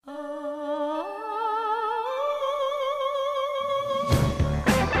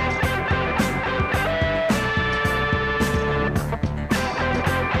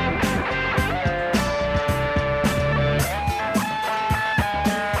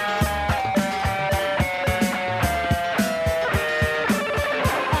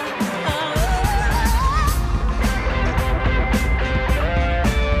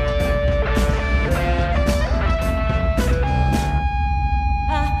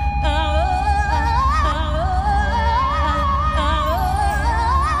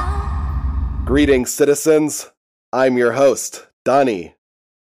Greetings, citizens. I'm your host, Donnie.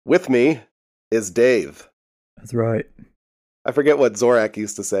 With me is Dave. That's right. I forget what Zorak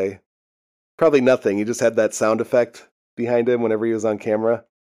used to say. Probably nothing. He just had that sound effect behind him whenever he was on camera.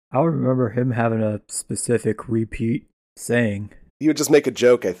 I don't remember him having a specific repeat saying. He would just make a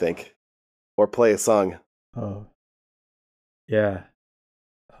joke, I think, or play a song. Oh, yeah.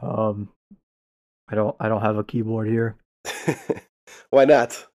 I don't have a keyboard here. Why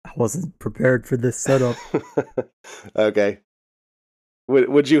not? I wasn't prepared for this setup. Okay.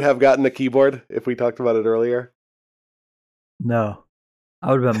 Would you have gotten a keyboard if we talked about it earlier? No,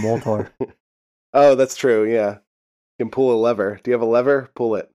 I would have been Moltar. Oh, that's true. Yeah. You can pull a lever. Do you have a lever?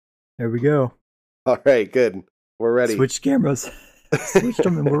 Pull it. There we go. All right, good. We're ready. Switch cameras. Switched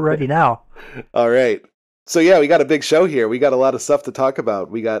them and we're ready now. All right. So yeah, we got a big show here. We got a lot of stuff to talk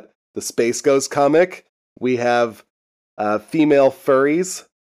about. We got the Space Ghost comic. We have female furries.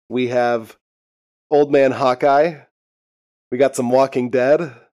 We have Old Man Hawkeye. We got some Walking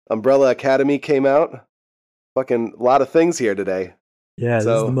Dead. Umbrella Academy came out. Fucking lot of things here today. Yeah, this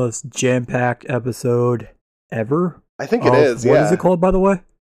is the most jam-packed episode ever. I think it is, yeah. What is it called, by the way?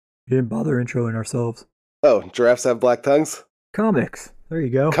 We didn't bother introing ourselves. Oh, Giraffes Have Black Tongues? Comics. There you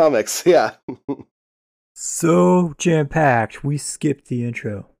go. Comics, yeah. So jam-packed, we skipped the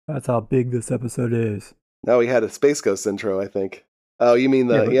intro. That's how big this episode is. No, we had a Space Ghost intro, I think. Oh, you mean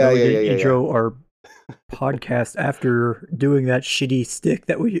the... Yeah. Intro our podcast after doing that shitty stick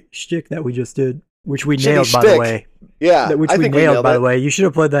that we just did. Which we nailed, by the way. Yeah, which we nailed, by the way. You should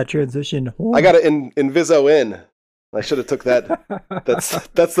have played that transition. I got it in Inviso in. I should have took that.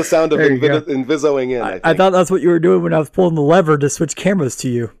 That's the sound of Invisoing in. I thought that's what you were doing when I was pulling the lever to switch cameras to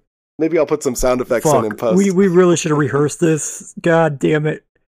you. Maybe I'll put some sound effects in post. We really should have rehearsed this. God damn it.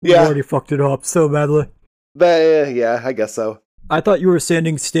 We already fucked it up so badly. Yeah, I guess so. I thought you were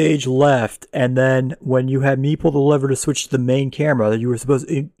standing stage left, and then when you had me pull the lever to switch to the main camera, that you were supposed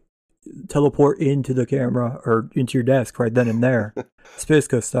to teleport into the camera or into your desk right then and there, Space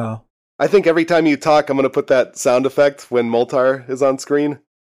Ghost style. I think every time you talk, I'm going to put that sound effect when Moltar is on screen.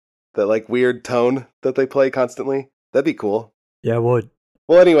 That like weird tone that they play constantly. That'd be cool. Yeah, it would.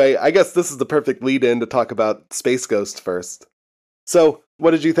 Well, anyway, I guess this is the perfect lead-in to talk about Space Ghost first. So,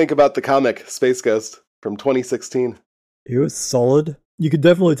 what did you think about the comic Space Ghost from 2016? It was solid. You could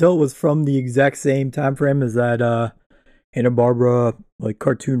definitely tell it was from the exact same time frame as that Hanna-Barbera like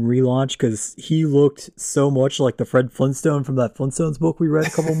cartoon relaunch, because he looked so much like the Fred Flintstone from that Flintstones book we read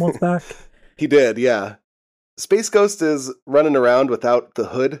a couple months back. He did, yeah. Space Ghost is running around without the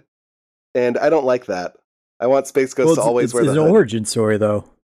hood, and I don't like that. I want Space Ghost to always wear the hood. It's an origin story,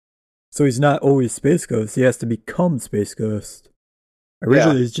 though. So he's not always Space Ghost. He has to become Space Ghost.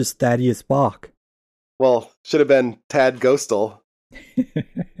 Originally, it's just Thaddeus Bach. Well, should have been Tad Ghostal.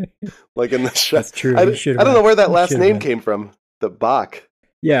 Like in the show. That's true. I don't know where that last name came from. The Bach.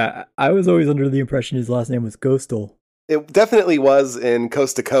 Yeah, I was always under the impression his last name was Ghostal. It definitely was in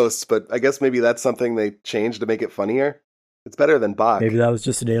Coast to Coast, but I guess maybe that's something they changed to make it funnier. It's better than Bach. Maybe that was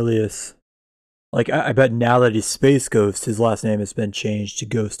just an alias. Like, I bet now that he's Space Ghost, his last name has been changed to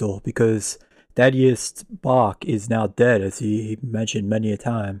Ghostal, because Thaddeus Bach is now dead, as he mentioned many a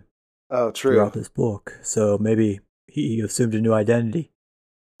time. Oh, true. Throughout this book. So maybe he assumed a new identity.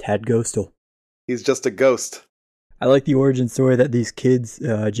 Tad Ghostal. He's just a ghost. I like the origin story that these kids,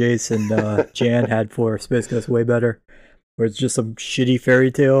 Jace and Jan, had for Space Ghost way better. Where it's just some shitty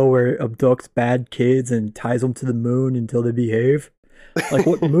fairy tale where it abducts bad kids and ties them to the moon until they behave. Like,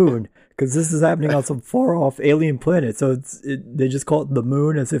 what moon? Because this is happening on some far-off alien planet. So they just call it the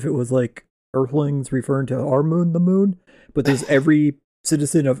moon as if it was like Earthlings referring to our moon, the moon. But there's every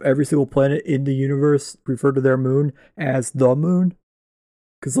citizen of every single planet in the universe refer to their moon as the moon.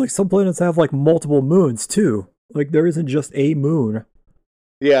 Because, like, some planets have, like, multiple moons, too. Like, there isn't just a moon.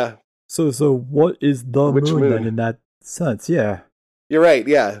 Yeah. So what is the moon then in that sense? Yeah. You're right,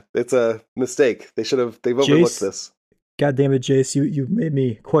 yeah. It's a mistake. They've overlooked this. God damn it, Jace, you made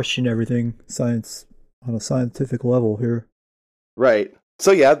me question everything science on a scientific level here. Right.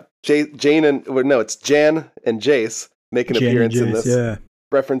 So yeah, it's Jan and Jace make an appearance in this. Yeah.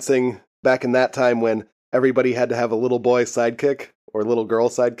 Referencing back in that time when everybody had to have a little boy sidekick or little girl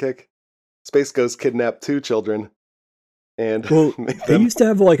sidekick. Space Ghost kidnapped 2 children. And they used to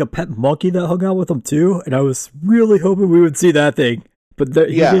have like a pet monkey that hung out with them too, and I was really hoping we would see that thing. But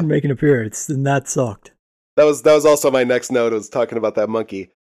he didn't make an appearance, and that sucked. That was also my next note, was talking about that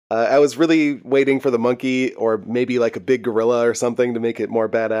monkey. I was really waiting for the monkey, or maybe like a big gorilla or something to make it more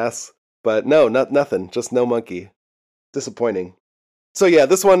badass. But no, nothing. Just no monkey. Disappointing. So yeah,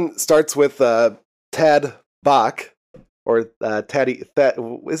 this one starts with Tad Bach, Or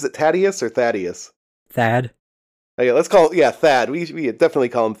is it Thaddeus or Thaddeus? Thad. Oh, yeah, let's call it, Thad. We definitely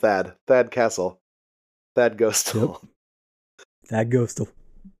call him Thad. Thad Castle. Thad Ghostal. Yep. Thad Ghostal.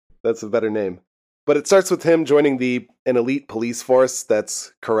 That's a better name. But it starts with him joining an elite police force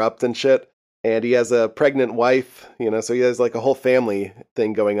that's corrupt and shit. And he has a pregnant wife, so he has like a whole family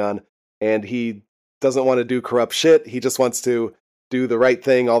thing going on. And he doesn't want to do corrupt shit. He just wants to do the right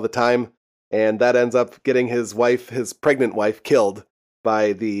thing all the time. And that ends up getting his pregnant wife, killed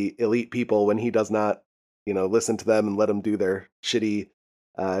by the elite people when he does not, listen to them and let them do their shitty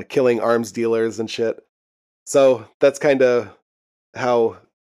killing arms dealers and shit. So that's kind of how,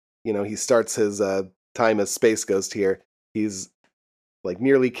 he starts his time as Space Ghost here. He's like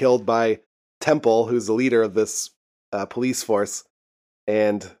nearly killed by Temple, who's the leader of this police force,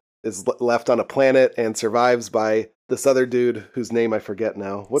 and is left on a planet and survives by this other dude whose name I forget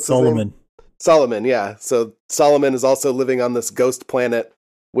now. What's Solomon? His name? Solomon, yeah. So Solomon is also living on this ghost planet,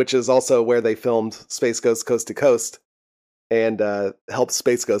 which is also where they filmed Space Ghost Coast to Coast, and helps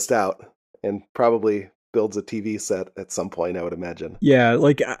Space Ghost out, and probably builds a TV set at some point, I would imagine. Yeah,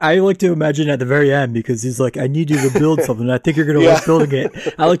 like I like to imagine at the very end, because he's like, I need you to build something. I think you're going to like building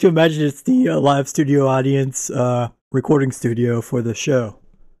it. I like to imagine it's the live studio audience recording studio for the show.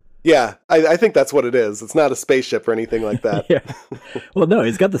 Yeah, I think that's what it is. It's not a spaceship or anything like that. Yeah. Well, no,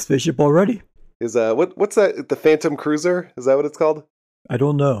 he's got the spaceship already. Is what's that? The Phantom Cruiser? Is that what it's called? I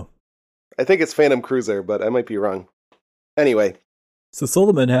don't know. I think it's Phantom Cruiser, but I might be wrong. Anyway. So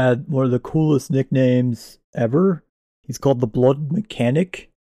Solomon had one of the coolest nicknames ever. He's called the Blood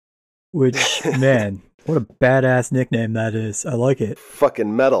Mechanic, which, man, what a badass nickname that is. I like it.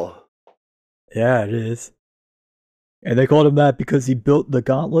 Fucking metal. Yeah, it is. And they called him that because he built the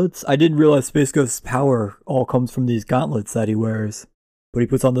gauntlets. I didn't realize Space Ghost's power all comes from these gauntlets that he wears. But he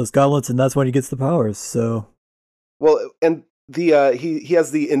puts on those gauntlets, and that's when he gets the powers, so... Well, and the he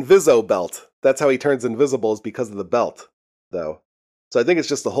has the Inviso belt. That's how he turns invisible, is because of the belt, though. So I think it's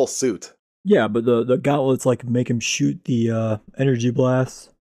just the whole suit. Yeah, but the gauntlets like make him shoot the energy blasts.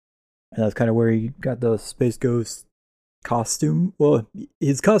 And that's kind of where he got the Space Ghost costume. Well,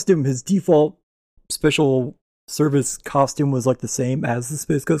 his costume, his default special service costume was like the same as the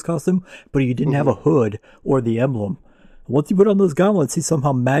Space Ghost costume, but he didn't have a hood or the emblem. Once he put on those gauntlets, he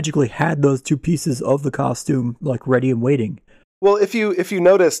somehow magically had those two pieces of the costume like ready and waiting. Well, if you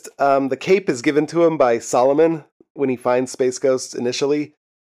noticed, the cape is given to him by Solomon when he finds Space Ghost initially.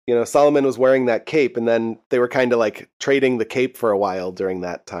 Solomon was wearing that cape, and then they were kind of like trading the cape for a while during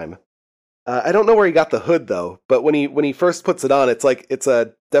that time. I don't know where he got the hood though, but when he first puts it on, it's like it's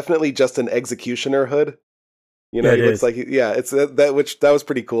definitely just an executioner hood. He looks like it's that was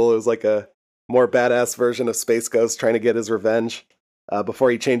pretty cool. It was like a more badass version of Space Ghost trying to get his revenge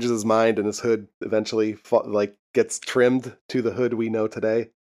before he changes his mind and his hood eventually gets trimmed to the hood we know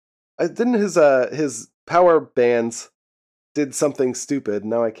today. Didn't his power bands did something stupid?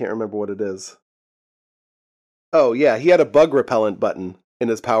 Now I can't remember what it is. Oh yeah, he had a bug repellent button in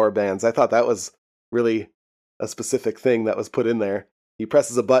his power bands. I thought that was really a specific thing that was put in there. He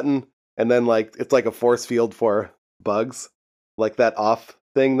presses a button and then it's like a force field for bugs, like that off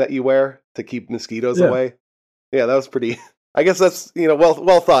thing that you wear to keep mosquitoes away. Yeah, that was pretty. I guess that's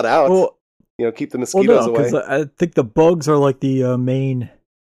well thought out. Well, keep the mosquitoes away. Because I think the bugs are like the main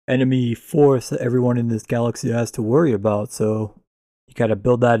enemy force that everyone in this galaxy has to worry about. So you gotta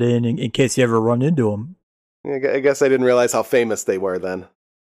build that in case you ever run into them. I guess I didn't realize how famous they were then.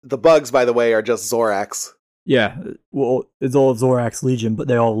 The bugs, by the way, are just Zorax. Yeah, well, it's all Zorax Legion, but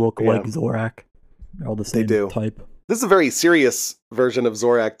they all look like Zorak. They're all the same type. This is a very serious version of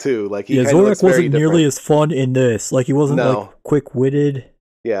Zorak too. Zorak wasn't nearly as fun in this. Like he wasn't like quick-witted.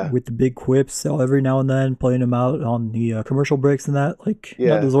 Yeah, with the big quips every now and then, playing him out on the commercial breaks and that.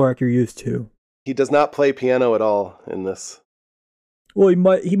 Not the Zorak you're used to. He does not play piano at all in this. Well, he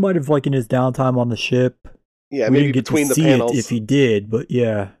might have in his downtime on the ship. Yeah, maybe between the panels if he did, but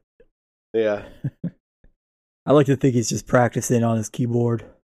yeah. Yeah. I like to think he's just practicing on his keyboard.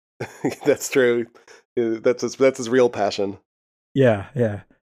 That's true. That's his real passion. Yeah.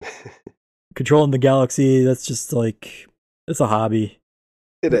 Controlling the galaxy, that's just it's a hobby.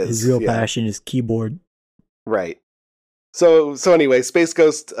 It is. His real passion is keyboard. Right. So anyway, Space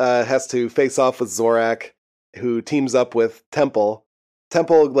Ghost has to face off with Zorak, who teams up with Temple.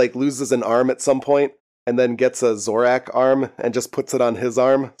 Temple loses an arm at some point, and then gets a Zorak arm and just puts it on his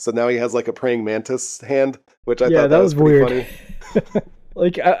arm. So now he has a praying mantis hand, which I thought that was weird.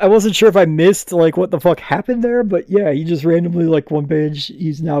 Funny. I wasn't sure if I missed what the fuck happened there, but yeah, he just randomly one page,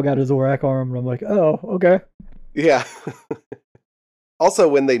 he's now got a Zorak arm, and I'm like, oh, okay. Yeah. Also,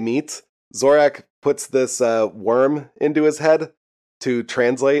 when they meet, Zorak puts this worm into his head to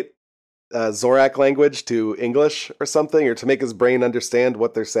translate Zorak language to English or something, or to make his brain understand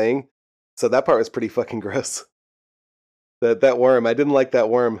what they're saying. So that part was pretty fucking gross. That worm, I didn't like that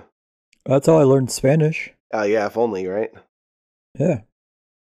worm. That's how I learned Spanish. Yeah, if only, right? Yeah.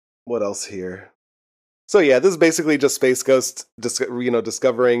 What else here? So yeah, this is basically just Space Ghost,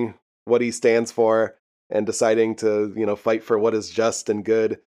 discovering what he stands for and deciding to, fight for what is just and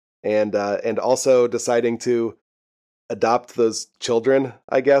good, and also deciding to adopt those children,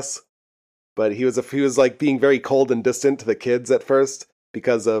 I guess. But he was like being very cold and distant to the kids at first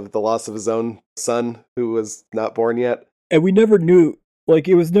because of the loss of his own son who was not born yet. And we never knew, like,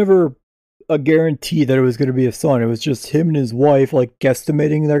 it was never a guarantee that it was going to be a son. It was just him and his wife, like,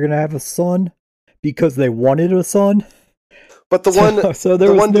 guesstimating they're going to have a son because they wanted a son. But there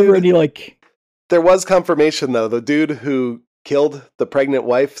was never any, like... There was confirmation, though. The dude who killed the pregnant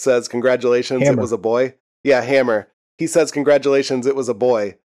wife says, congratulations, Hammer. It was a boy. Yeah, Hammer. He says, congratulations, it was a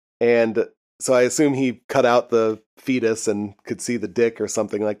boy. And so I assume he cut out the fetus and could see the dick or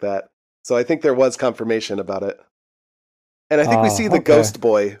something like that. So I think there was confirmation about it. And I think we see the ghost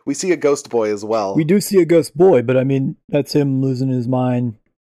boy. We see a ghost boy as well. We do see a ghost boy, but I mean, that's him losing his mind,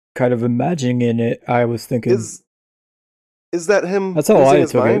 kind of imagining it. I was thinking... Is that him that's how losing I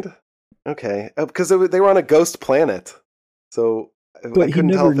his took mind? It. Okay. Because they were on a ghost planet. So but he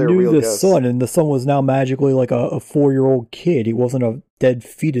never knew the son, and the son was now magically like a 4-year-old kid. He wasn't a dead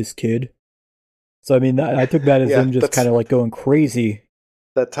fetus kid. So I mean, I took that as him just kind of like going crazy.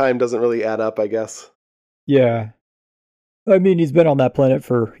 That time doesn't really add up, I guess. Yeah. I mean, he's been on that planet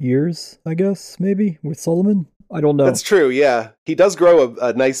for years, I guess, maybe, with Solomon. I don't know. That's true, yeah. He does grow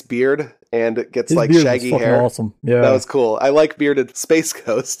a nice beard, and it gets his like beard shaggy was hair. Awesome. Yeah. That was cool. I like bearded Space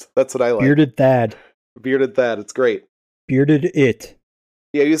Ghost. That's what I like. Bearded Thad. Bearded Thad. It's great. Bearded it.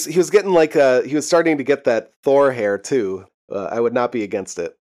 Yeah, he was getting like he was starting to get that Thor hair too. I would not be against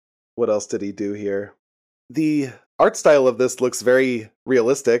it. What else did he do here? The art style of this looks very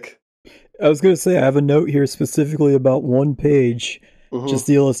realistic. I was going to say, I have a note here specifically about one page, just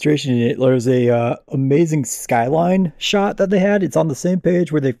the illustration in it. There's a amazing skyline shot that they had. It's on the same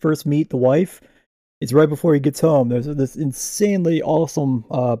page where they first meet the wife. It's right before he gets home. There's this insanely awesome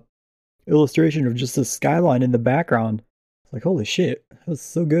illustration of just the skyline in the background. It's like, holy shit, that was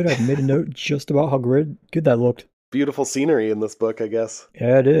so good. I made a note just about how good that looked. Beautiful scenery in this book, I guess.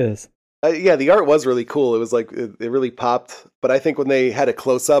 Yeah, it is. Yeah, the art was really cool. It was like, it really popped. But I think when they had a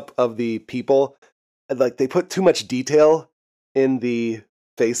close-up of the people, like they put too much detail in the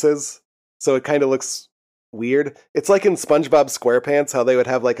faces. So it kind of looks weird. It's like in SpongeBob SquarePants, how they would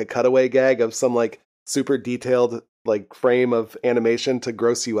have like a cutaway gag of some like super detailed like frame of animation to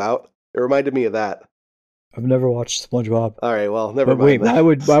gross you out. It reminded me of that. I've never watched SpongeBob. All right, well, never mind.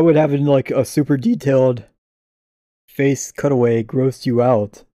 Wait, why would having like a super detailed face cutaway gross you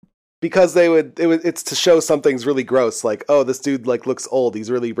out? Because it's to show something's really gross, like, oh, this dude like looks old,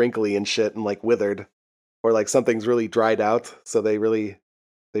 he's really wrinkly and shit and like withered, or like something's really dried out, so they really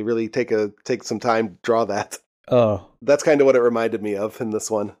take some time to draw that. Oh, that's kind of what it reminded me of in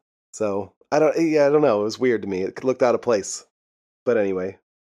this one. So I don't know, it was weird to me. It looked out of place. But anyway,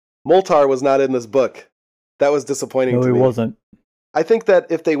 Moltar was not in this book. That was disappointing to me. No, he wasn't. I think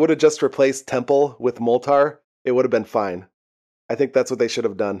that if they would have just replaced Temple with Moltar, it would have been fine. I think that's what they should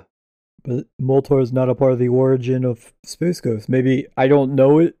have done. But Moltar is not a part of the origin of Space Ghost. Maybe, I don't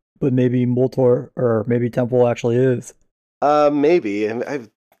know it, but maybe Moltar, or maybe Temple actually is. Maybe. I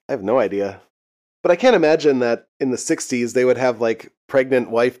have no idea. But I can't imagine that in the 60s they would have, like, pregnant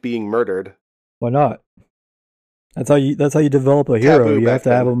wife being murdered. Why not? That's how you develop a hero. You have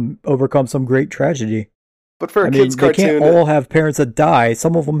to have them overcome some great tragedy. But for a kid's cartoon... They can't all have parents that die.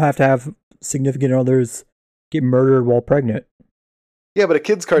 Some of them have to have significant others get murdered while pregnant. Yeah, but a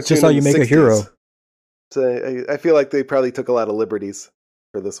kid's cartoon. It's just how you make 60s, a hero. So I feel like they probably took a lot of liberties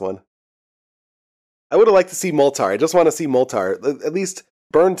for this one. I would have liked to see Moltar. I just want to see Moltar. At least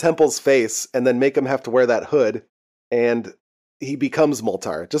burn Temple's face and then make him have to wear that hood, and he becomes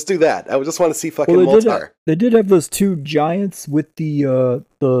Moltar. Just do that. I would just want to see fucking Moltar. They did have those two giants with his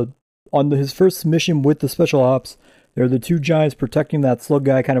first mission with the special ops. They're the two giants protecting that slug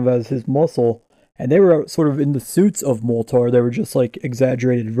guy kind of as his muscle. And they were sort of in the suits of Moltar. They were just like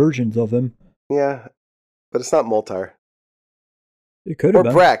exaggerated versions of him. Yeah, but it's not Moltar. It could have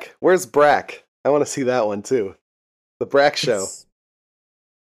been. Or Brack. Where's Brack? I want to see that one too. The Brack show.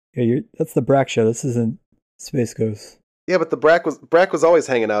 Yeah, that's the Brack show. This isn't Space Ghost. Yeah, but the Brack was always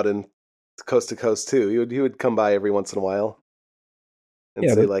hanging out in Coast to Coast too. He would come by every once in a while and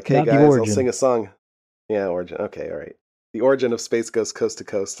say like, "Hey guys, I'll sing a song." Yeah, Origin. Okay, all right. The origin of Space Ghost Coast to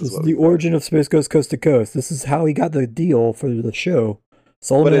Coast This is is what the we got. origin of Space Ghost Coast to Coast. This is how he got the deal for the show.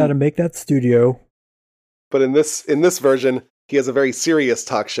 Solomon had to make that studio. But in this version, he has a very serious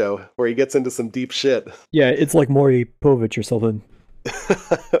talk show where he gets into some deep shit. Yeah, it's like Maury Povich or something.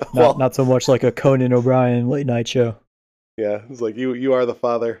 Well, Not so much like a Conan O'Brien late night show. yeah, it's like you are the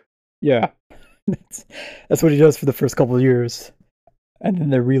father. Yeah. That's what he does for the first couple of years. And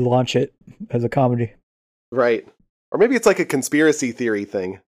then they relaunch it as a comedy. Right. Or maybe it's like a conspiracy theory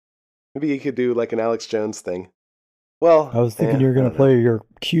thing. Maybe you could do like an Alex Jones thing. Well, I was thinking you were going to play your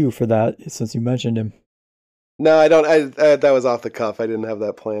cue for that since you mentioned him. No, I don't. I that was off the cuff. I didn't have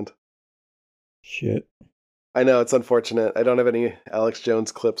that planned. Shit. I know, it's unfortunate. I don't have any Alex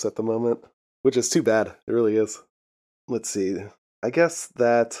Jones clips at the moment, which is too bad. It really is. Let's see. I guess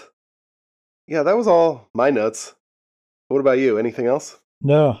that was all my notes. What about you? Anything else?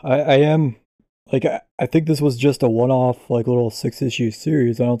 No, I am, like, I think this was just a one-off, like, little 6-issue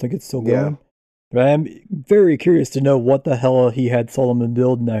series. I don't think it's still going. Yeah. But I am very curious to know what the hell he had Solomon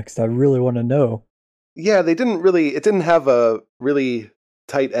build next. I really want to know. Yeah, it didn't have a really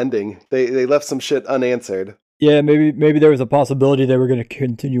tight ending. They left some shit unanswered. Yeah, maybe there was a possibility they were going to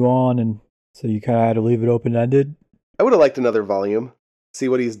continue on, and so you kind of had to leave it open-ended. I would have liked another volume. See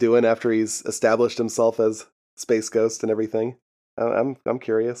what he's doing after he's established himself as Space Ghost and everything. I'm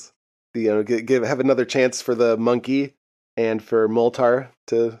curious. Have another chance for the monkey and for Moltar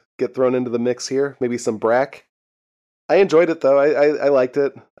to get thrown into the mix here. Maybe some Brack. I enjoyed it though. I liked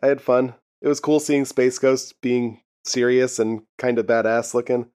it. I had fun. It was cool seeing Space Ghost being serious and kind of badass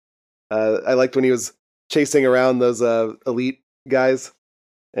looking. I liked when he was chasing around those elite guys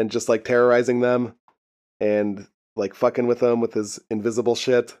and just like terrorizing them and like fucking with them with his invisible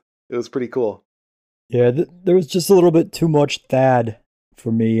shit. It was pretty cool. Yeah, there was just a little bit too much Thad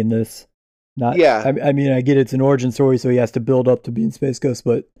for me in this. I mean, I get it's an origin story, so he has to build up to being Space Ghost,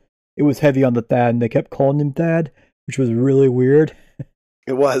 but it was heavy on the Thad, and they kept calling him Thad, which was really weird.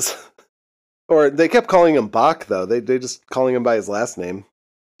 It was. Or they kept calling him Bach, though. They just calling him by his last name.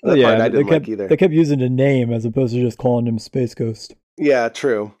 That part I didn't like either. They kept using a name as opposed to just calling him Space Ghost. Yeah,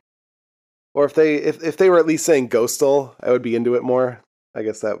 true. Or if they were at least saying Ghostal, I would be into it more. I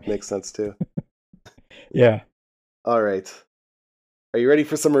guess that makes sense too. Yeah. All right. Are you ready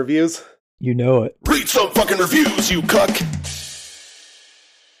for some reviews? You know it. Read some fucking reviews, you cuck!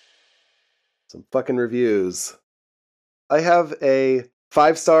 Some fucking reviews. I have a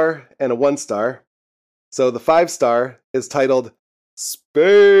 5-star and a 1-star. So the 5-star is titled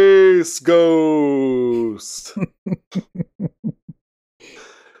Space Ghost.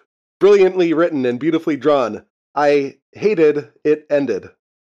 Brilliantly written and beautifully drawn. I hated it ended.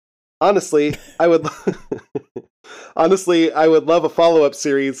 Honestly, I would love a follow-up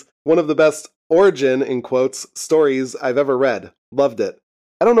series, one of the best origin, in quotes, stories I've ever read. Loved it.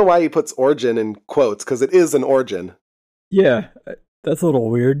 I don't know why he puts origin in quotes, because it is an origin. Yeah, that's a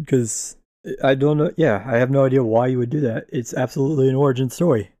little weird, because I don't know. Yeah, I have no idea why you would do that. It's absolutely an origin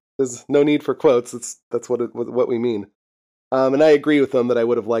story. There's no need for quotes. That's what we mean. And I agree with them that I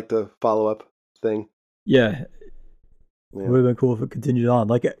would have liked a follow-up thing. Yeah. It would have been cool if it continued on.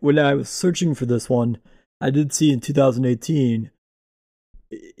 Like, when I was searching for this one, I did see in 2018,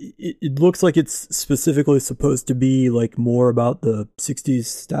 it looks like it's specifically supposed to be like more about the 60s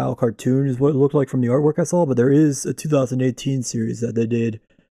style cartoon is what it looked like from the artwork I saw, but there is a 2018 series that they did.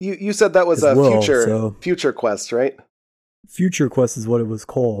 You said that was Future Quest, right? Future Quest is what it was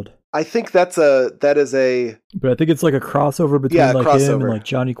called. I think that is a... But I think it's like a crossover between him and like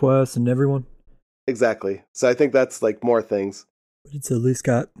Johnny Quest and everyone. Exactly. So I think that's like more things. But it's at least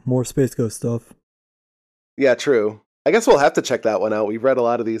got more Space Ghost stuff. Yeah, true. I guess we'll have to check that one out. We've read a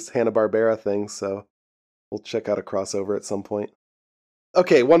lot of these Hanna-Barbera things, so we'll check out a crossover at some point.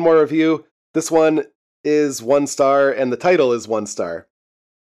 Okay, one more review. This one is 1-star, and the title is 1-star.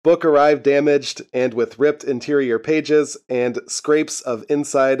 Book arrived damaged and with ripped interior pages and scrapes of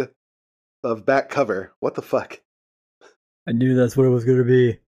inside of back cover. What the fuck? I knew that's what it was going to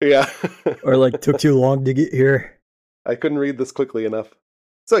be. Yeah. Or like took too long to get here. I couldn't read this quickly enough.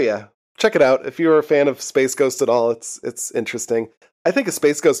 So yeah, check it out. If you're a fan of Space Ghost at all, it's interesting. I think a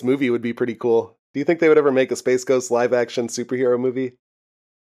Space Ghost movie would be pretty cool. Do you think they would ever make a Space Ghost live-action superhero movie?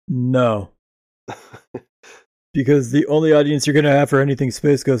 No. Because the only audience you're going to have for anything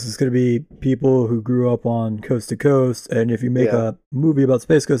Space Ghost is going to be people who grew up on Coast to Coast. And if you make a movie about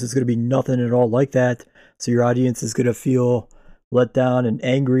Space Ghost, it's going to be nothing at all like that. So your audience is going to feel let down and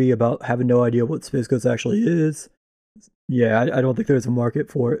angry about having no idea what Space Ghost actually is. Yeah, I don't think there's a market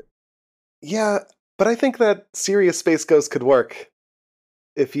for it. Yeah, but I think that serious Space Ghost could work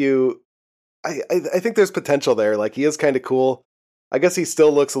if you I think there's potential there. Like, he is kind of cool. I guess he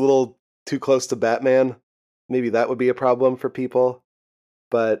still looks a little too close to Batman. Maybe that would be a problem for people.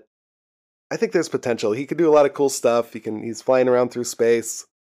 But I think there's potential. He could do a lot of cool stuff. He's flying around through space.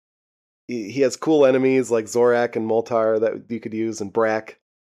 He has cool enemies like Zorak and Moltar that you could use, and Brak.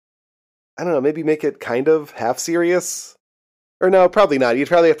 I don't know, maybe make it kind of half serious? Or no, probably not. You'd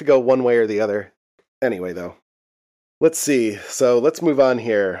probably have to go one way or the other. Anyway, though. Let's see. So let's move on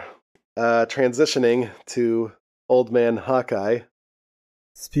here. Transitioning to Old Man Hawkeye.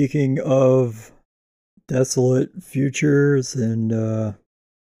 Speaking of desolate futures and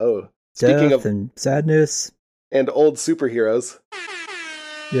speaking death of and sadness. And old superheroes.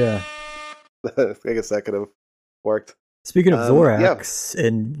 Yeah. I guess that could have worked. Speaking of Zorax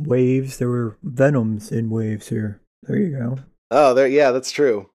and waves, there were Venoms in waves here. There you go. Oh, yeah, that's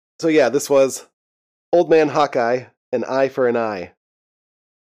true. So yeah, this was Old Man Hawkeye, an eye for an eye.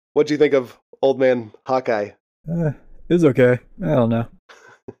 What'd you think of Old Man Hawkeye? It was okay. I don't know.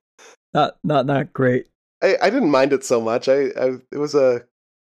 Not great. I didn't mind it so much. It's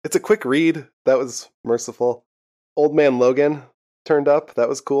a quick read. That was merciful. Old Man Logan turned up. That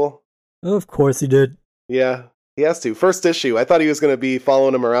was cool. Of course he did. Yeah, he has to. First issue. I thought he was going to be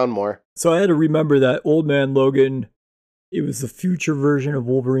following him around more. So I had to remember that Old Man Logan, it was the future version of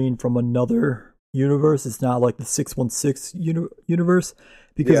Wolverine from another universe. It's not like the 616 universe.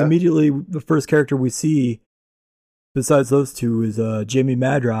 Because immediately the first character we see, besides those two, is Jamie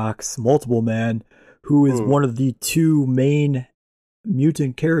Madrox, Multiple Man, who is one of the two main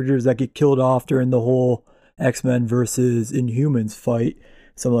mutant characters that get killed off during the whole X-Men versus Inhumans fight.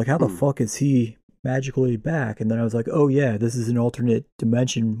 So I'm like, how the fuck is he magically back? And then I was like, oh yeah, this is an alternate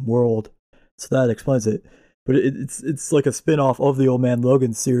dimension world. So that explains it. But it's like a spin-off of the Old Man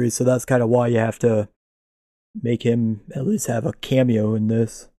Logan series, so that's kind of why you have to make him at least have a cameo in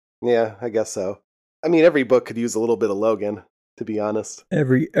this. Yeah, I guess so. I mean, every book could use a little bit of Logan, to be honest.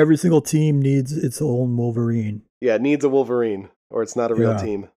 Every single team needs its own Wolverine. Yeah, it needs a Wolverine, or it's not a real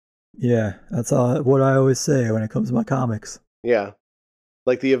team. Yeah, that's what I always say when it comes to my comics. Yeah.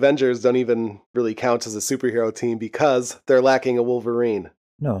 Like, the Avengers don't even really count as a superhero team because they're lacking a Wolverine.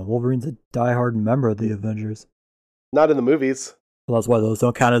 No, Wolverine's a diehard member of the Avengers. Not in the movies. Well, that's why those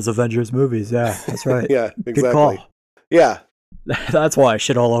don't count as Avengers movies. Yeah, that's right. Yeah, exactly. Good call. Yeah. That's why I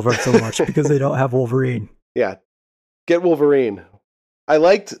shit all over it so much, because they don't have Wolverine. Yeah. Get Wolverine. I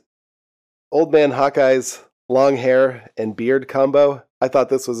liked Old Man Hawkeye's long hair and beard combo. I thought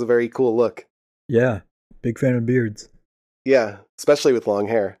this was a very cool look. Yeah, big fan of beards. Yeah, especially with long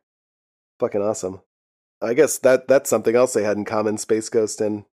hair. Fucking awesome. I guess that's something else they had in common, Space Ghost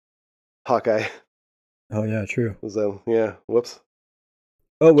and Hawkeye. Oh yeah, true. So, yeah, whoops.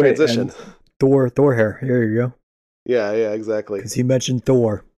 Oh wait, transition. Thor hair. Here you go. Yeah, exactly. Because he mentioned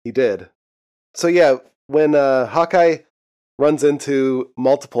Thor. He did. So yeah, when Hawkeye runs into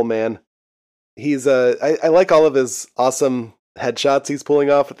Multiple Man, he's I like all of his awesome headshots he's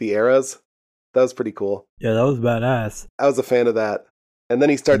pulling off with the arrows. That was pretty cool. Yeah, that was badass. I was a fan of that. And then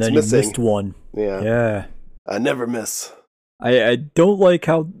he starts missing. He missed one. Yeah. I never miss. I don't like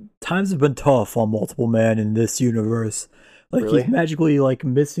how times have been tough on Multiple Man in this universe. Like, really? He's magically like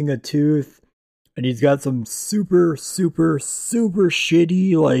missing a tooth, and he's got some super, super, super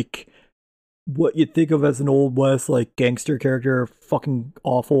shitty, like, what you think of as an Old West, like, gangster character, fucking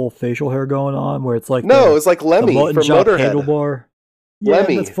awful facial hair going on, where it's like... No, it's like Lemmy from Motorhead. Handlebar. Yeah,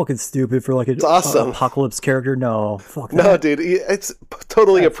 Lemmy. That's fucking stupid for like an awesome. Apocalypse character. No, fuck that. No, dude, it's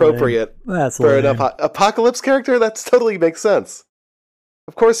totally appropriate for an Apocalypse character. That totally makes sense.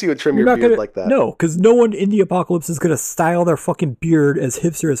 Of course you would trim your beard like that. No, because no one in the Apocalypse is going to style their fucking beard as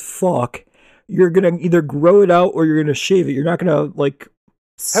hipster as fuck. You're going to either grow it out or you're going to shave it. You're not going to, like...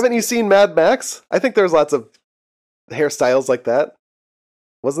 Haven't you seen Mad Max? I think there's lots of hairstyles like that.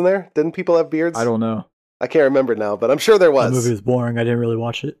 Wasn't there? Didn't people have beards? I don't know. I can't remember now, but I'm sure there was. The movie was boring. I didn't really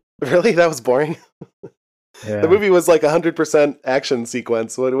watch it. Really? That was boring? Yeah. The movie was like 100% action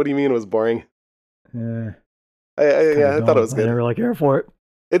sequence. What do you mean it was boring? Yeah. I thought it was good. I didn't really care for it.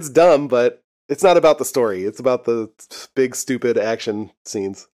 It's dumb, but it's not about the story. It's about the big, stupid action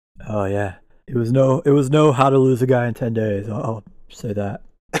scenes. Oh, yeah. It was no How to Lose a Guy in 10 Days. I'll say that.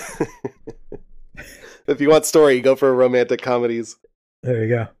 If you want story, go for romantic comedies. There you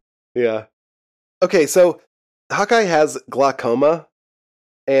go. Yeah. Okay, so Hawkeye has glaucoma,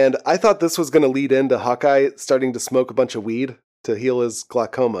 and I thought this was going to lead into Hawkeye starting to smoke a bunch of weed to heal his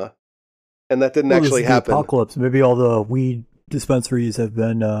glaucoma, and that didn't actually happen. Apocalypse. Maybe all the weed dispensaries have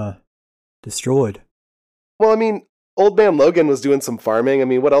been destroyed. Well, I mean, Old Man Logan was doing some farming. I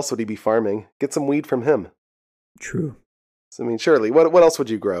mean, what else would he be farming? Get some weed from him. True. So, I mean, surely, what else would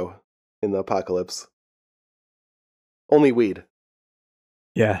you grow? in the apocalypse. Only weed.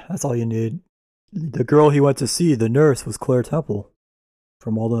 Yeah, that's all you need. The girl he went to see, the nurse, was Claire Temple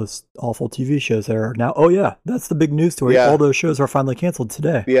from all those awful TV shows that are now. Oh yeah, that's the big news story. Yeah. All those shows are finally canceled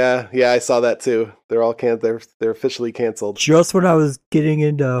today. Yeah, I saw that too. They're all they're officially canceled. Just when I was getting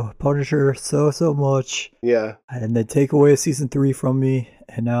into Punisher so much. Yeah. And they take away season 3 from me,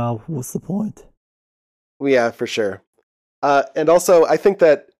 and now what's the point? Yeah, for sure. And also, I think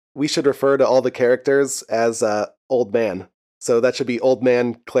that we should refer to all the characters as Old Man. So that should be Old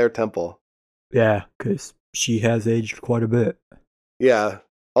Man Claire Temple. Yeah, because she has aged quite a bit. Yeah,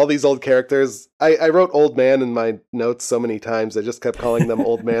 all these old characters. I wrote Old Man in my notes so many times, I just kept calling them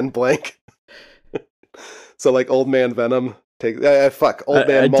Old Man blank. So like Old Man Venom. Old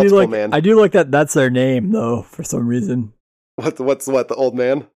Man Multiple Man. I do like that that's their name, though, for some reason. What's the Old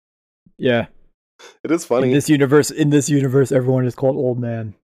Man? Yeah. It is funny. In this universe, everyone is called Old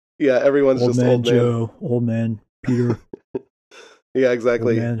Man. Yeah, everyone's Old just Man Old Man. Joe, Old Man Peter. Yeah,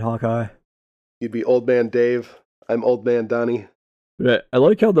 exactly. Old Man Hawkeye. You'd be Old Man Dave. I'm Old Man Donnie. But I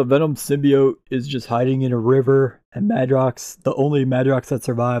like how the Venom symbiote is just hiding in a river, and Madrox, the only Madrox that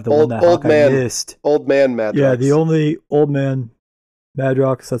survived, the one that Hawkeye missed. Old Man Madrox. Yeah, the only Old Man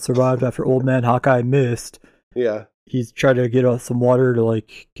Madrox that survived after Old Man Hawkeye missed. Yeah. He's trying to get some water to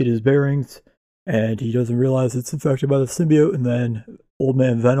like get his bearings, and he doesn't realize it's infected by the symbiote, and then Old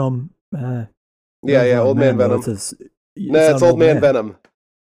Man Venom. Old Man Venom. It's Old Man Venom.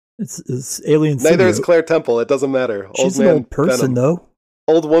 It's alien symbiote. Neither is Claire Temple. It doesn't matter. She's an old person, though.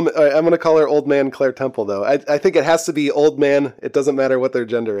 Old woman. I'm going to call her Old Man Claire Temple, though. I think it has to be Old Man. It doesn't matter what their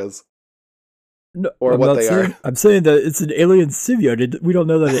gender is. No, or what they are. I'm saying that it's an alien symbiote. We don't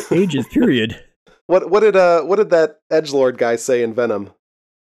know that it ages, period. What did that Edgelord guy say in Venom?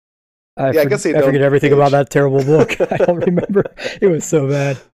 I forget everything about that terrible book. I don't remember. It was so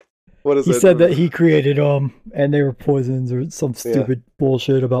bad. What is he it? said that he created and they were poisons or some stupid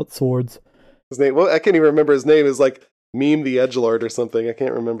bullshit about swords. His name, I can't even remember his name. Is like Meme the Edgelord or something. I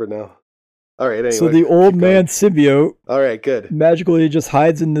can't remember now. All right, anyway. So the Old Man symbiote, all right, good, magically just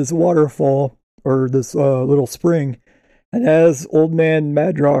hides in this waterfall or this little spring, and as Old Man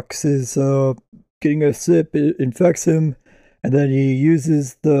Madrox is getting a sip, it infects him, and then he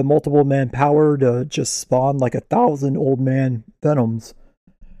uses the multiple man power to just spawn like 1,000 Old Man Venoms.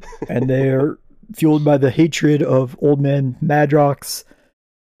 And they're fueled by the hatred of Old Man Madrox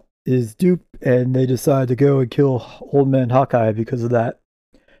is dupe, and they decide to go and kill Old Man Hawkeye because of that.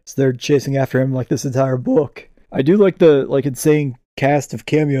 So they're chasing after him like this entire book. I do like the insane cast of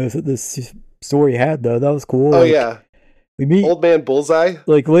cameos that this story had, though. That was cool. Oh, yeah. We meet Old Man Bullseye.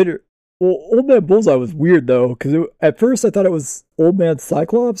 Like later. Well, Old Man Bullseye was weird, though, because at first I thought it was Old Man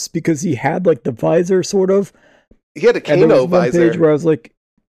Cyclops because he had like the visor, sort of. He had a Kano visor. Page where I was like,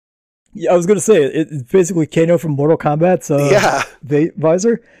 yeah, I was going to say, it's basically Kano from Mortal Kombat's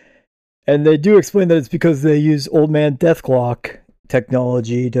visor. And they do explain that it's because they use Old Man Deathclock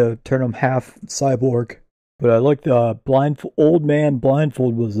technology to turn him half cyborg. But I like the Old Man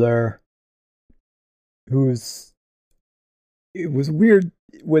Blindfold was there. It was weird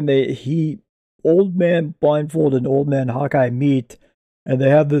when Old Man Blindfold and Old Man Hawkeye meet, and they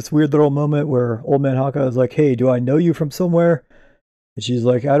have this weird little moment where Old Man Hawkeye is like, "Hey, do I know you from somewhere?" And she's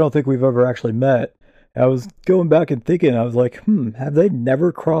like, "I don't think we've ever actually met." I was going back and thinking, I was like, have they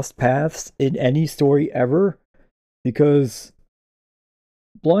never crossed paths in any story ever? Because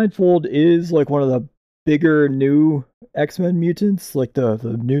Blindfold is like one of the bigger new X-Men mutants, like the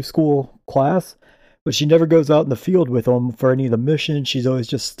new school class, but she never goes out in the field with them for any of the missions. She's always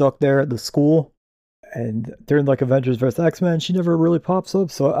just stuck there at the school. And during like Avengers vs. X-Men, she never really pops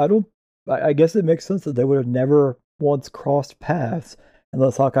up. So I guess it makes sense that they would have never once crossed paths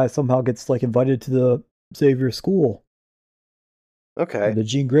unless Hawkeye somehow gets like invited to the Xavier school. Okay. The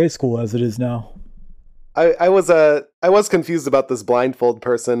Jean Grey school as it is now. I was confused about this Blindfold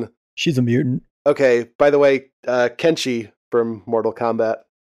person. She's a mutant. Okay, by the way, Kenshi from Mortal Kombat.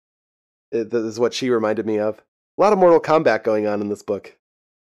 This is what she reminded me of. A lot of Mortal Kombat going on in this book.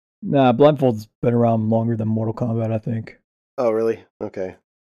 Nah, Blindfold's been around longer than Mortal Kombat, I think. Oh, really? Okay.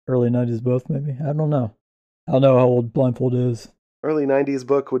 Early 90s both, maybe? I don't know. I don't know how old Blindfold is. Early 90s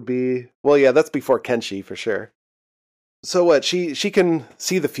book would be... Well, yeah, that's before Kenshi, for sure. So what? She can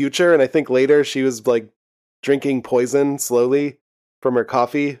see the future, and I think later she was, like, drinking poison slowly from her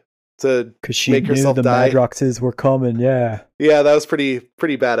coffee to make herself die. Because she knew the Madroxes were coming, yeah. Yeah, that was pretty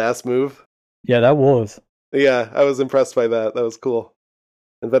badass move. Yeah, that was. Yeah, I was impressed by that. That was cool.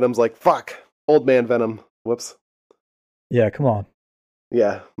 And Venom's like, fuck, Old Man Venom. Whoops. Yeah, come on.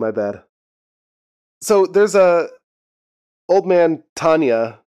 Yeah, my bad. So there's a Old Man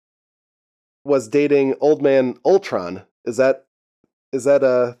Tanya was dating Old Man Ultron. Is that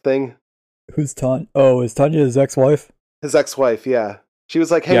a thing? Who's Tanya? Oh, is Tanya his ex-wife? His ex-wife, yeah. She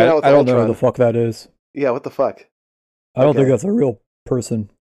was like hanging out with I don't Ultron. know who the fuck that is. Yeah, what the fuck? I don't think Okay. that's a real person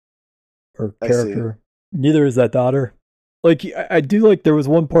or I see. character. Neither is that daughter. Like, I do like there was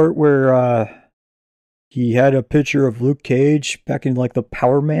one part where he had a picture of Luke Cage back in like the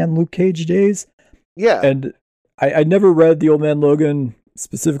Power Man Luke Cage days. Yeah. And I never read the Old Man Logan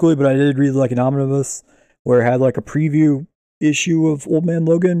specifically, but I did read like an omnibus where it had like a preview issue of Old Man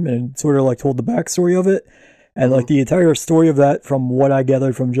Logan and sort of like told the backstory of it. And like the entire story of that, from what I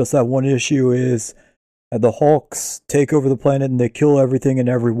gathered from just that one issue, is the Hulks take over the planet and they kill everything and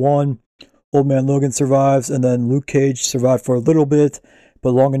everyone. Old Man Logan survives, and then Luke Cage survived for a little bit,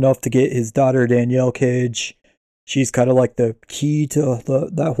 but long enough to get his daughter Danielle Cage. She's kind of like the key to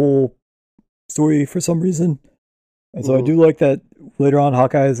that whole story for some reason. And so I do like that later on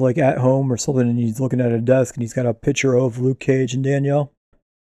Hawkeye is like at home or something and he's looking at a desk and he's got a picture of Luke Cage and Danielle.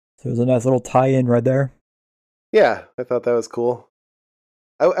 So there's a nice little tie-in right there. Yeah, I thought that was cool.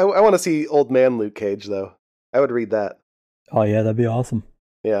 I want to see Old Man Luke Cage, though. I would read that. Oh yeah, that'd be awesome.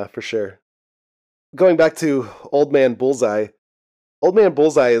 Yeah, for sure. Going back to Old Man Bullseye. Old Man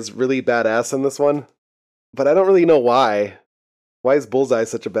Bullseye is really badass in this one, but I don't really know why. Why is Bullseye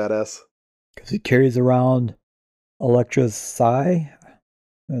such a badass? Because he carries around Elektra's Psy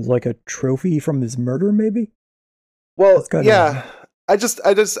as like a trophy from his murder, maybe? Well, yeah. I just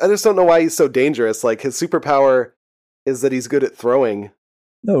don't know why he's so dangerous. Like, his superpower is that he's good at throwing.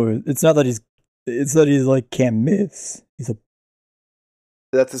 No, it's not that it's that he's like can't miss.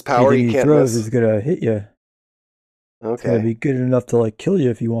 That's his power. Anything He can't throws miss. is gonna hit you. It's gonna Okay, be good enough to like kill you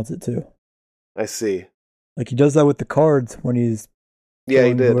if he wants it to. I see. Like he does that with the cards when he's Yeah, he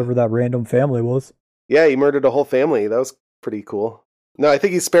killing did. whoever that random family was. Yeah, he murdered a whole family. That was pretty cool. No, I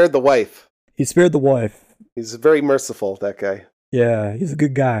think he spared the wife. He spared the wife. He's very merciful, that guy. Yeah, he's a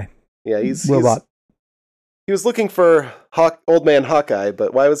good guy. Yeah, he's Robot. He was looking for Old Man Hawkeye,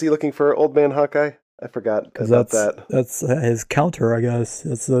 but why was he looking for Old Man Hawkeye? I forgot Because about that. that's his counter, I guess.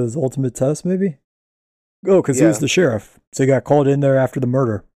 That's his ultimate test, maybe? Oh, because he was Yeah. the sheriff. So he got called in there after the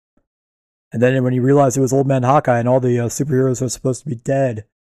murder. And then when he realized it was Old Man Hawkeye and all the superheroes are supposed to be dead.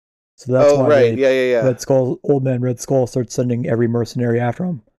 So that's why right. Yeah. Red Skull, Old Man Red Skull starts sending every mercenary after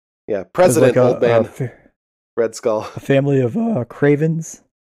him. Yeah, President There's Old Man Red Skull. a family of Cravens.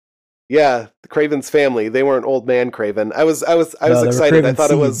 Yeah, the Craven's family. They weren't Old Man Craven. I was No, they were excited. I Craven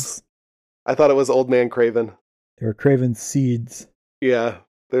thought it was seeds. Old Man Craven. They were Craven seeds. Yeah,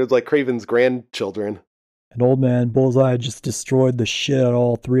 they're like Craven's grandchildren. And Old Man Bullseye just destroyed the shit out of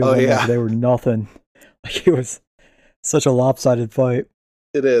all three of them. yeah. Like they were nothing. Like it was such a lopsided fight.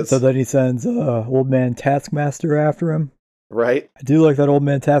 It is. So then he sends Old Man Taskmaster after him. Right? I do like that Old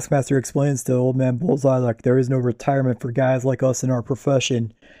Man Taskmaster explains to Old Man Bullseye, like, there is no retirement for guys like us in our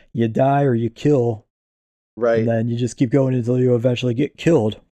profession. You die or you kill. Right. And then you just keep going until you eventually get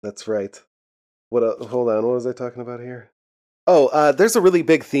killed. That's right. Hold on, what was I talking about here? Oh, there's a really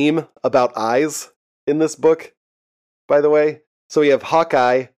big theme about eyes in this book, by the way. So we have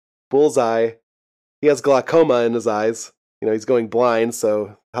Hawkeye, Bullseye. He has glaucoma in his eyes. You know, he's going blind,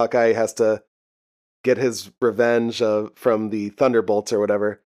 so Hawkeye has to get his revenge from the Thunderbolts or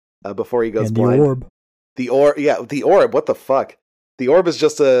whatever before he goes And blind. the orb. The orb, what the fuck? The orb is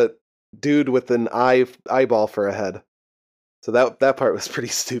just a dude with an eyeball for a head. So that part was pretty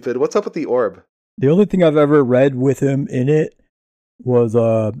stupid. What's up with the orb? The only thing I've ever read with him in it was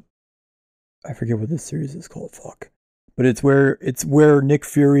I forget what this series is called. Fuck, but it's where Nick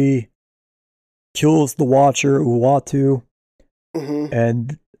Fury kills the Watcher Uatu,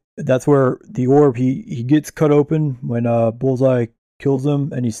 and that's where the orb he gets cut open when Bullseye kills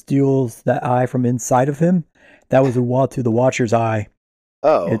him, and he steals that eye from inside of him. That was Uatu, the Watcher's eye.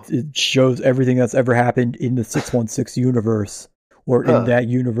 Oh, It shows everything that's ever happened in the 616 universe, or in that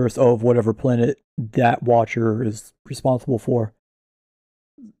universe of whatever planet that Watcher is responsible for.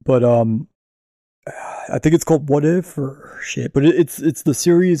 But I think it's called What If or shit. But it's the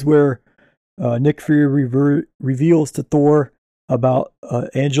series where Nick Fury reveals to Thor about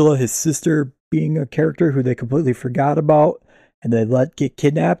Angela, his sister, being a character who they completely forgot about, and they let get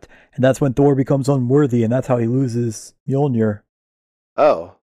kidnapped, and that's when Thor becomes unworthy, and that's how he loses Mjolnir.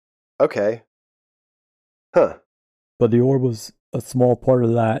 Oh, okay. Huh. But the orb was a small part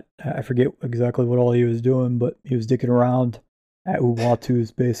of that. I forget exactly what all he was doing, but he was dicking around at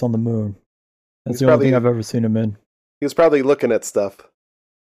Uatu's base on the moon. That's the only thing I've ever seen him in. He was probably looking at stuff.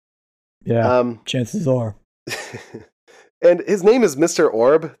 Yeah, chances are. And his name is Mr.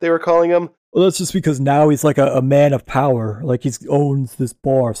 Orb, they were calling him. Well, that's just because now he's like a man of power. Like he owns this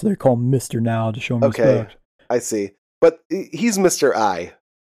bar, so they call him Mr. now to show him respect. I see. But he's Mr. I.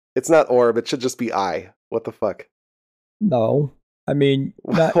 It's not Orb, it should just be I. What the fuck? No. I mean,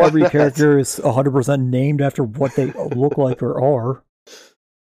 not Why every not? character is 100% named after what they look like or are.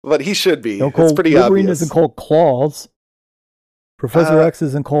 But he should be. Don't It's call pretty Wolverine obvious. isn't called Claws. Professor X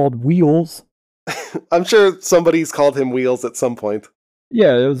isn't called Wheels. I'm sure somebody's called him Wheels at some point.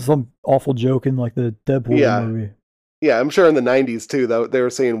 Yeah, it was some awful joke in like the Deadpool Yeah. movie. Yeah, I'm sure in the 90s too, though, they were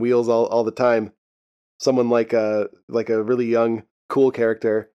saying Wheels all the time. Someone like a really young, cool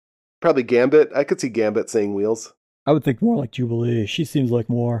character. Probably Gambit. I could see Gambit saying Wheels. I would think more like Jubilee. She seems like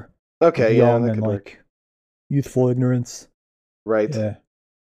more Okay, yeah, young that and could like work. youthful ignorance. Right. Yeah.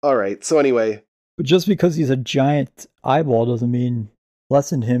 All right. So anyway, But just because he's a giant eyeball doesn't mean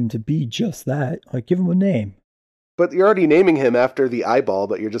lessen him to be just that. Like, give him a name. but you're already naming him after the eyeball,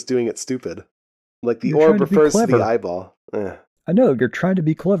 but you're just doing it stupid. Like the You're orb trying to be refers to the clever. eyeball. I know, you're trying to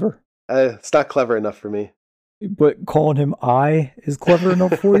be clever. It's not clever enough for me. But calling him I is clever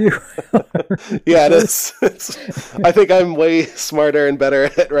enough for you? Yeah, it is. I think I'm way smarter and better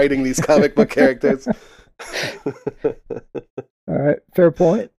at writing these comic book characters. All right, fair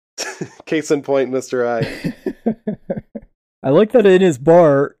point. Case in point, Mr. I. I like that in his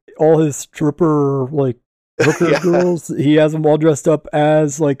bar, all his stripper, like, hooker Yeah. girls, he has them all dressed up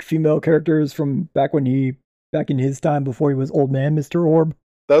as, like, female characters from back in his time before he was old man Mr. Orb.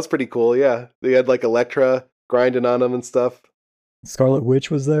 That was pretty cool, yeah. They had like Elektra grinding on him and stuff. Scarlet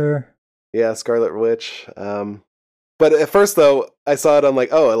Witch was there. Yeah, Scarlet Witch. But at first, though, I saw it, I'm like,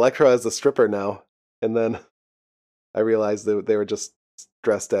 oh, Elektra is a stripper now. And then I realized that they were just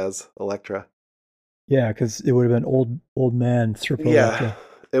dressed as Elektra. Yeah, because it would have been old man stripper. Yeah, Elektra.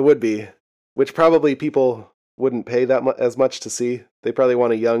 it would be. Which probably people wouldn't pay that as much to see. They probably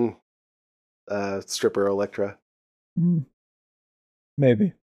want a young stripper Elektra.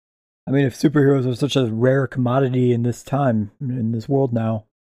 Maybe. I mean, if superheroes are such a rare commodity in this time, in this world now,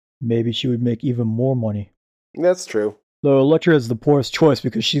 maybe she would make even more money. That's true. Though Elektra is the poorest choice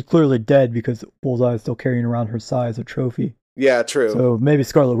because she's clearly dead because Bullseye is still carrying around her sai as a trophy. Yeah, true. So maybe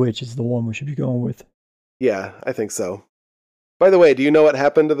Scarlet Witch is the one we should be going with. Yeah, I think so. By the way, do you know what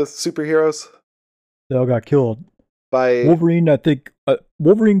happened to the superheroes? They all got killed. By Wolverine, I think,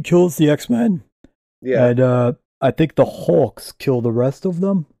 Wolverine kills the X-Men. yeah, And I think the Hulks kill the rest of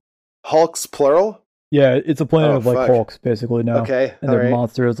them. Hulks plural. Yeah, it's a planet Oh, of like fuck. Hulks basically now. Okay, And all they're right.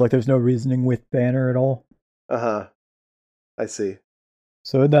 monsters. Like there's no reasoning with Banner at all. I see.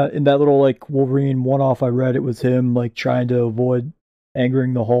 So in that little like Wolverine one-off I read, it was him like trying to avoid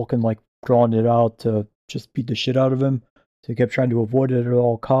angering the Hulk and like drawing it out to just beat the shit out of him. So he kept trying to avoid it at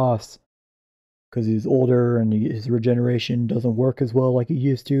all costs because he's older and his regeneration doesn't work as well like he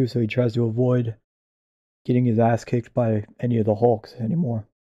used to. So he tries to avoid getting his ass kicked by any of the Hulks anymore.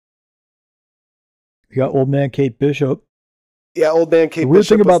 You got old man Kate Bishop. Yeah, old man Kate The weird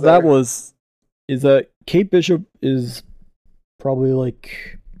Bishop thing about that there. is that Kate Bishop is probably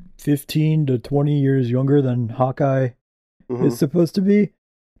like 15 to 20 years younger than Hawkeye Mhm. is supposed to be.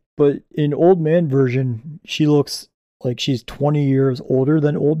 But in Old Man version, she looks like she's 20 years older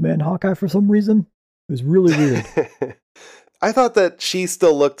than Old Man Hawkeye for some reason. It was really weird. I thought that she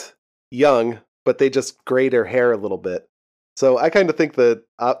still looked young, but they just grayed her hair a little bit. So I kind of think that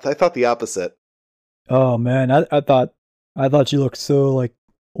I thought the opposite. Oh man, I thought she looked so like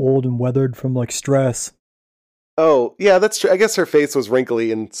old and weathered from like stress. Oh, yeah, that's true. I guess her face was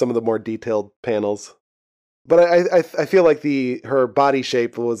wrinkly in some of the more detailed panels. But I feel like her body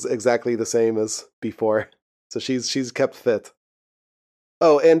shape was exactly the same as before. So she's kept fit.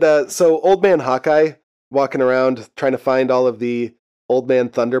 Oh, and so Old Man Hawkeye walking around trying to find all of the Old Man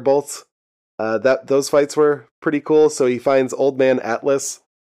Thunderbolts. Those fights were pretty cool. So he finds Old Man Atlas,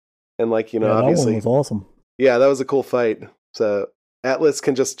 and like Yeah, that obviously, one was awesome. yeah, that was a cool fight. So Atlas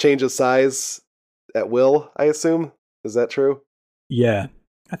can just change his size at will, I assume. Is that true? Yeah,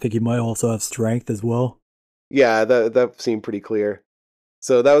 I think he might also have strength as well. Yeah, that seemed pretty clear.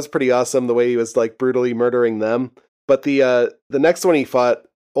 So that was pretty awesome, the way he was like brutally murdering them. But the next one he fought,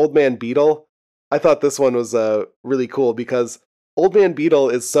 Old Man Beetle, I thought this one was really cool because Old Man Beetle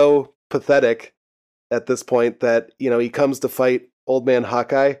is so pathetic at this point that, he comes to fight Old Man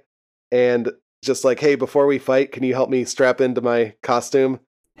Hawkeye and just like, hey, before we fight, can you help me strap into my costume?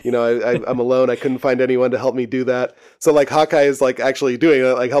 I'm alone. I couldn't find anyone to help me do that. So like Hawkeye is like actually doing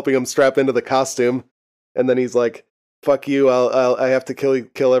it, like helping him strap into the costume. And then he's like, fuck you. I have to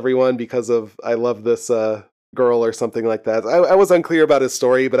kill everyone because of, I love this girl or something like that. I was unclear about his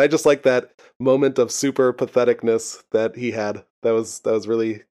story, but I just like that moment of super patheticness that he had. That was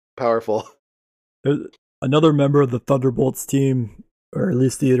really powerful. There's another member of the Thunderbolts team, or at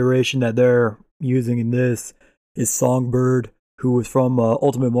least the iteration that they're using in this, is Songbird, who was from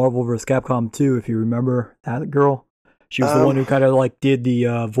Ultimate Marvel vs. Capcom 2, if you remember that girl. She was the one who kind of like did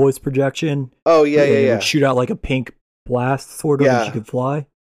the voice projection. Oh, yeah. Would shoot out like a pink blast, sort of, and she could fly.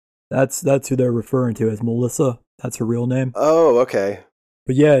 That's who they're referring to as Melissa. That's her real name. Oh, okay.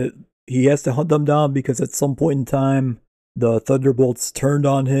 But yeah, he has to hunt them down because at some point in time, the Thunderbolts turned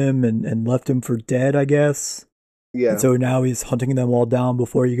on him and left him for dead, I guess. Yeah. And so now he's hunting them all down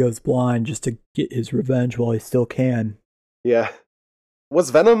before he goes blind just to get his revenge while he still can. Yeah. Was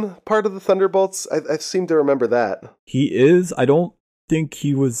Venom part of the Thunderbolts? I seem to remember that. He is. I don't think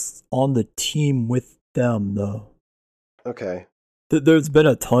he was on the team with them, though. Okay. There's been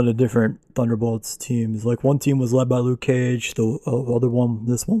a ton of different Thunderbolts teams. Like, one team was led by Luke Cage. The other one,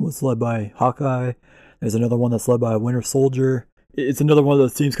 this one was led by Hawkeye. There's another one that's led by Winter Soldier. It's another one of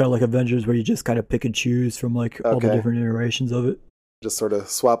those teams kind of like Avengers where you just kind of pick and choose from like all the different iterations of it. Just sort of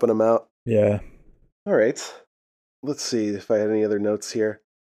swapping them out. Yeah. All right. Let's see if I had any other notes here.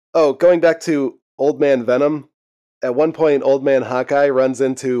 Oh, going back to Old Man Venom. At one point, Old Man Hawkeye runs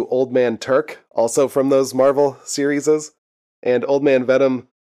into Old Man Turk, also from those Marvel series. And Old Man Venom,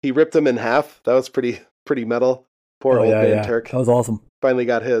 he ripped him in half. That was pretty metal. Poor Old Man Turk. That was awesome. Finally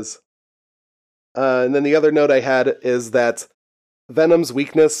got his. And then the other note I had is that Venom's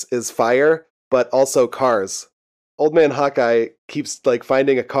weakness is fire, but also cars. Old Man Hawkeye keeps like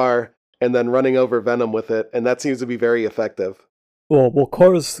finding a car and then running over Venom with it, and that seems to be very effective. Well,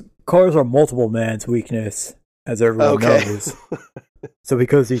 cars are Multiple Man's weakness, as everyone knows. So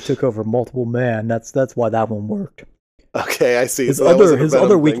because he took over Multiple Man, that's why that one worked. Okay, I see. His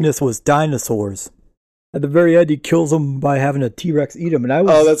other weakness was dinosaurs. At the very end, he kills him by having a T-Rex eat him, and I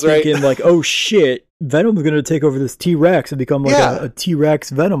was thinking like, oh shit, Venom's gonna take over this T-Rex and become like a T-Rex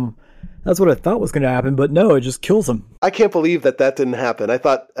Venom. That's what I thought was going to happen, but no, it just kills him. I can't believe that didn't happen. I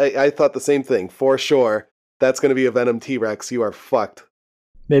thought the same thing, for sure. That's going to be a Venom T-Rex. You are fucked.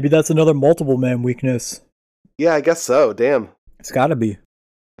 Maybe that's another Multiple Man weakness. Yeah, I guess so. Damn. It's got to be.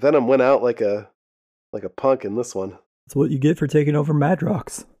 Venom went out like a punk in this one. That's what you get for taking over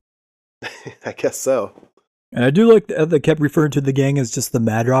Madrox. I guess so. And I do like that they kept referring to the gang as just the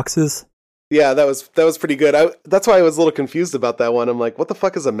Madroxes. Yeah, that was pretty good. That's why I was a little confused about that one. I'm like, what the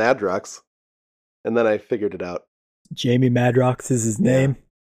fuck is a Madrox? And then I figured it out. Jamie Madrox is his name.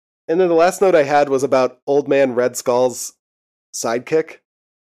 And then the last note I had was about Old Man Red Skull's sidekick,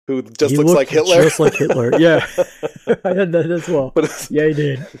 who just looks like Hitler. Just like Hitler, yeah. I had that as well. Yeah, he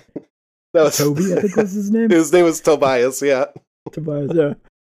did. That was Toby, I think was his name. His name was Tobias, yeah. Tobias, yeah.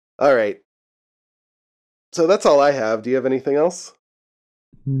 All right. So that's all I have. Do you have anything else?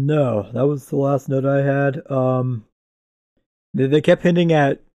 No, that was the last note I had. They kept hinting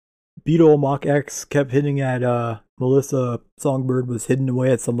at Beetle Mach X, kept hinting at Melissa Songbird was hidden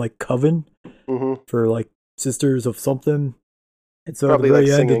away at some like coven for like sisters of something. And so probably at the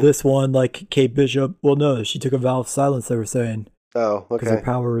very end of this one, like Kate Bishop, well no, she took a vow of silence, they were saying. Oh, okay. Because her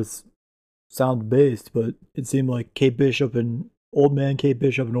power is sound based, but it seemed like Kate Bishop and Old Man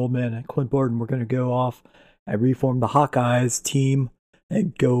Clint Barton were going to go off and reform the Hawkeyes team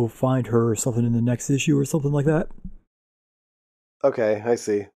and go find her or something in the next issue or something like that. Okay, I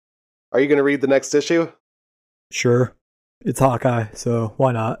see. Are you going to read the next issue? Sure. It's Hawkeye, so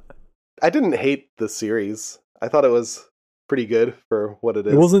why not? I didn't hate the series. I thought it was pretty good for what it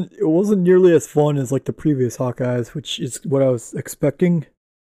is. It wasn't nearly as fun as like the previous Hawkeyes, which is what I was expecting.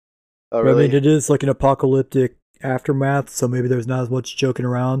 Oh, really? I mean, it is like an apocalyptic aftermath, so maybe there's not as much joking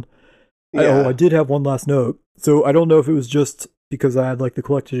around. Yeah. I did have one last note. So I don't know if it was just because I had like the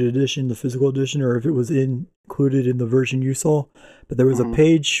collected edition, the physical edition, or if it was included in the version you saw. But there was a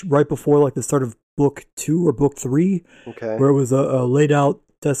page right before like the start of book 2 or book 3, where it was a laid out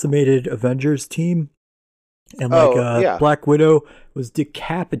decimated Avengers team, and like Black Widow was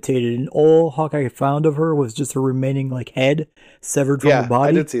decapitated, and all Hawkeye found of her was just her remaining like head severed from the body.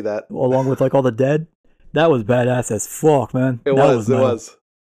 I did see that, along with like all the dead. That was badass as fuck, man. It was.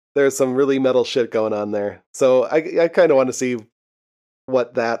 There's some really metal shit going on there. So I kind of want to see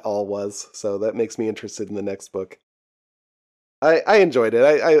what that all was. So that makes me interested in the next book. I enjoyed it.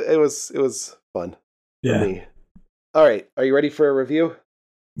 It was fun for me. All right, are you ready for a review?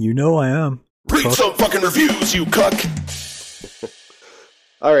 You know I am. Read some fucking reviews, you cuck.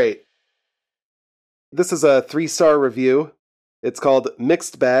 All right. This is a 3-star review. It's called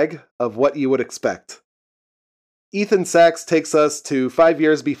Mixed Bag of What You Would Expect. Ethan Sachs takes us to 5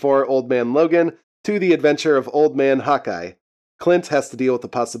 years before Old Man Logan to the adventure of Old Man Hawkeye. Clint has to deal with the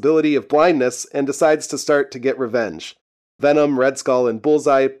possibility of blindness and decides to start to get revenge. Venom, Red Skull, and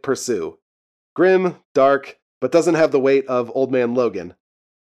Bullseye pursue. Grim, dark, but doesn't have the weight of Old Man Logan.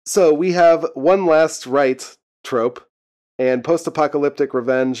 So we have one last right trope, and post-apocalyptic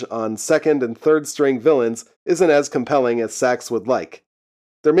revenge on second and third string villains isn't as compelling as Sachs would like.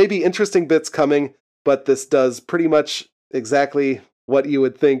 There may be interesting bits coming, but this does pretty much exactly what you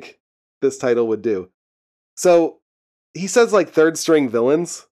would think this title would do. So, he says like third string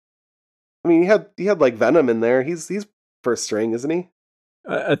villains. I mean, he had like Venom in there. He's first string, isn't he?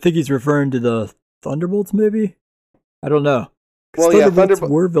 I think he's referring to the Thunderbolts, maybe? I don't know. Well, yeah,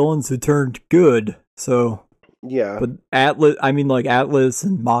 Thunderbolts were villains who turned good, so... Yeah. But Atlas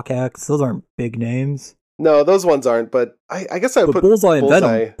and Mock-X, those aren't big names. No, those ones aren't, but I guess I would put Bullseye and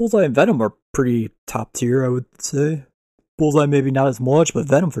Venom. Bullseye and Venom are pretty top tier, I would say. Bullseye maybe not as much, but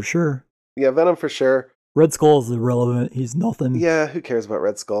Venom for sure. Yeah, Venom for sure. Red Skull is irrelevant. He's nothing. Yeah, who cares about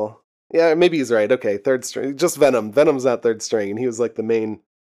Red Skull? Yeah, maybe he's right. Okay, third string. Just Venom. Venom's not third string, and he was like the main,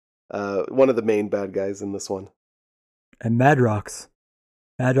 one of the main bad guys in this one. And Madrox.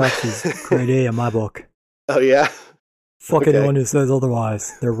 Madrox is grade A in my book. Oh, yeah? Fuck anyone who says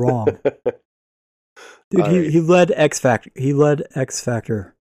otherwise. They're wrong. Dude, he led X Factor. He's a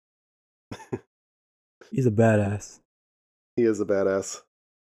badass. He is a badass.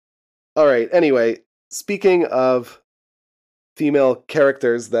 All right, anyway, speaking of female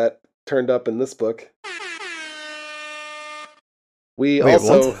characters that turned up in this book, we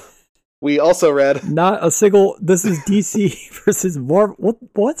also read... Not a single... This is DC versus Marvel.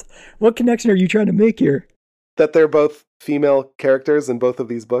 What connection are you trying to make here? That they're both female characters in both of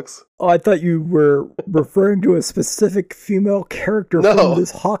these books. Oh, I thought you were referring to a specific female character from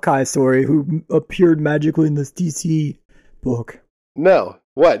this Hawkeye story who appeared magically in this DC book. No.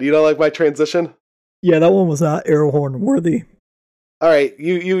 What? You don't like my transition? Yeah, that one was not air horn worthy. All right,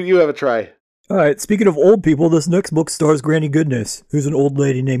 you have a try. All right, speaking of old people, this next book stars Granny Goodness, who's an old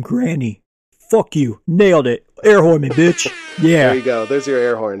lady named Granny. Fuck you. Nailed it. Air horn me, bitch. Yeah. There you go. There's your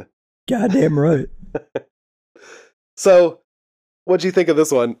air horn. Goddamn right. So, what'd you think of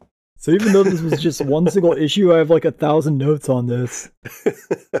this one? So even though this was just one single issue, I have like 1,000 notes on this.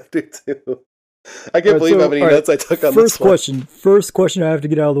 I do too. I can't believe how many notes I took on this one. First question I have to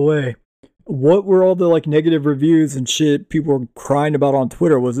get out of the way. What were all the like negative reviews and shit people were crying about on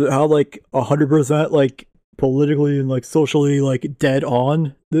Twitter? Was it how like 100% like politically and like socially like dead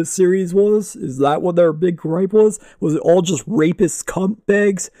on this series was? Is that what their big gripe was? Was it all just rapist cunt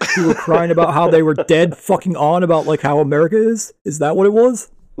bags who were crying about how they were dead fucking on about like how America is? Is that what it was?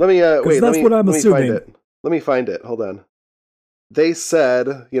 Let me wait. That's what I'm assuming. Let me find it. Hold on. They said,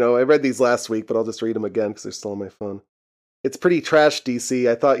 I read these last week, but I'll just read them again because they're still on my phone. It's pretty trash, DC.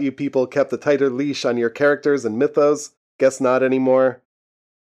 I thought you people kept a tighter leash on your characters and mythos. Guess not anymore.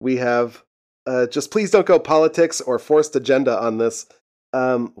 We have, just please don't go politics or forced agenda on this.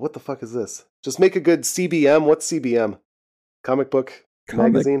 What the fuck is this? Just make a good CBM. What's CBM? Comic book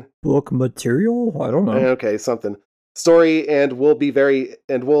magazine? Book material? I don't know. Okay, something. Story and we'll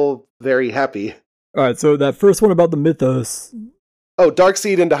very happy. All right, so that first one about the mythos. Oh,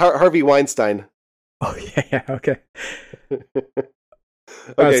 Darkseid into Harvey Weinstein. Oh, yeah, okay.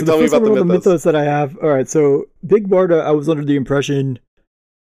 Okay, so tell me about the mythos that I have. All right, so Big Barda, I was under the impression,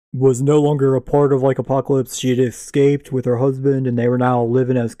 was no longer a part of like Apocalypse. She had escaped with her husband, and they were now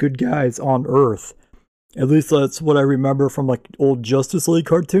living as good guys on Earth. At least that's what I remember from like old Justice League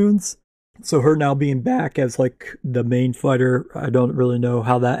cartoons. So her now being back as like the main fighter, I don't really know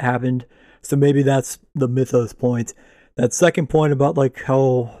how that happened. So maybe that's the mythos point. That second point about like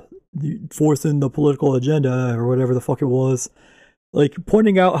how forcing the political agenda or whatever the fuck it was, like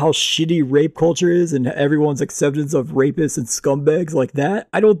pointing out how shitty rape culture is and everyone's acceptance of rapists and scumbags like that,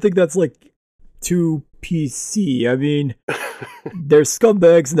 I don't think that's like too PC. I mean, they're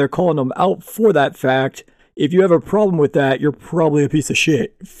scumbags and they're calling them out for that fact. If you have a problem with that, you're probably a piece of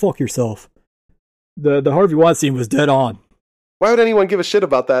shit. Fuck yourself. The Harvey Weinstein was dead on. Why would anyone give a shit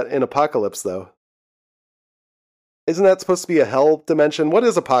about that in Apocalypse, though? Isn't that supposed to be a hell dimension? What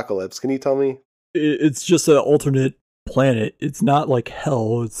is Apocalypse? Can you tell me? It's just an alternate planet. It's not like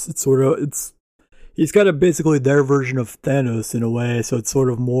hell. He's got basically their version of Thanos in a way, so it's sort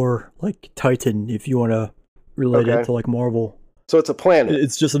of more like Titan if you want to relate it to like Marvel. So it's a planet.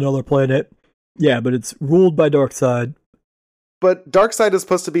 It's just another planet. Yeah, but it's ruled by Darkseid. But Darkseid is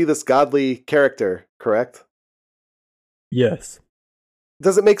supposed to be this godly character, correct? Yes.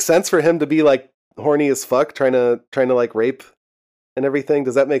 Does it make sense for him to be like horny as fuck, trying to like rape and everything?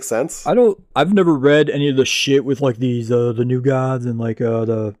 Does that make sense? I've never read any of the shit with like these the new gods and like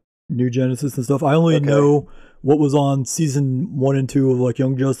the New Genesis and stuff. I only Okay. know what was on season 1 and 2 of like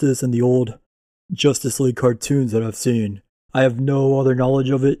Young Justice and the old Justice League cartoons that I've seen. I have no other knowledge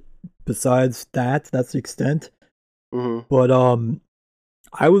of it besides that. That's the extent. Mm-hmm. But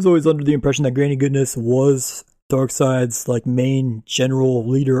I was always under the impression that Granny Goodness was Darkseid's like main general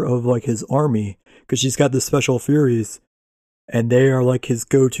leader of like his army, because she's got the Special Furies, and they are like his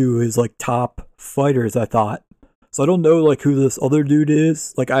go-to, his like top fighters, I thought. So I don't know like who this other dude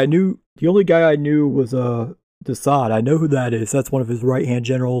is. Like I knew the only guy I knew was Desaad. I know who that is. That's one of his right-hand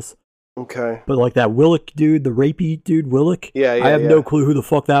generals. Okay. But like that Willick dude, the rapey dude Willick, Yeah, I have no clue who the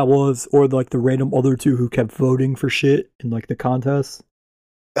fuck that was, or like the random other two who kept voting for shit in like the contest.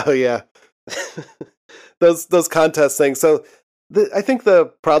 Oh yeah, those contest things. So I think the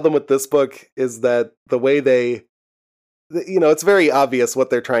problem with this book is that the way it's very obvious what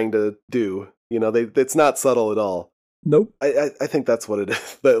they're trying to do. It's not subtle at all. Nope. I think that's what it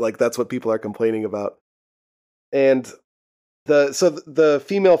is. Like that's what people are complaining about. And the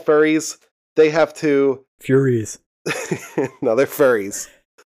female furries, they have to Furies. no, they're furries.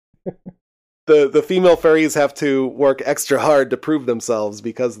 The female furries have to work extra hard to prove themselves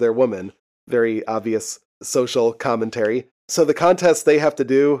because they're women. Very obvious social commentary. So the contest they have to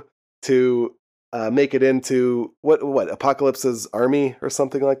do to make it into what Apocalypse's army or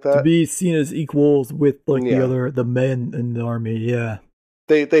something like that. To be seen as equals with like Yeah. the men in the army, yeah.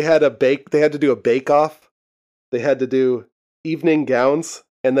 They had to do a bake off. They had to do evening gowns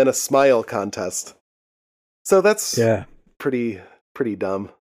and then a smile contest. So that's Yeah. pretty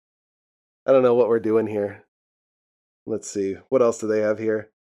dumb. I don't know what we're doing here. Let's see. What else do they have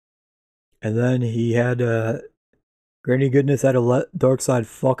here? And then he had Granny Goodness had to let Darkseid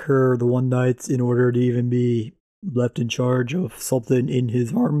fuck her the one night in order to even be left in charge of something in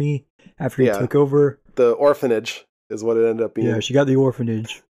his army after he Yeah. took over. The orphanage is what it ended up being. Yeah, she got the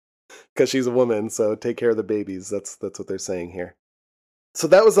orphanage. Because she's a woman, so take care of the babies. That's what they're saying here. So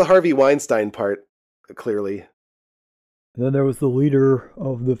that was the Harvey Weinstein part, clearly. And then there was the leader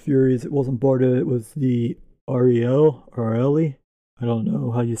of the Furies. It wasn't Barda, it was the Ariel or Ellie. I don't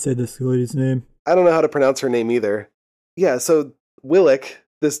know how you say this lady's name. I don't know how to pronounce her name either. Yeah, so Willick,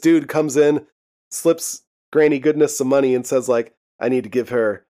 this dude comes in, slips Granny Goodness some money and says, like, I need to give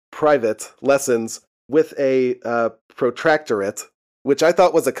her private lessons with a protractorate, which I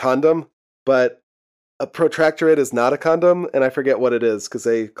thought was a condom, but a protractorate is not a condom, and I forget what it is because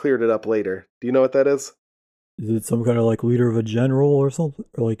they cleared it up later. Do you know what that is? Is it some kind of like leader of a general or something?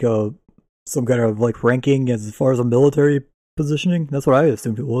 Or like some kind of like ranking as far as a military positioning? That's what I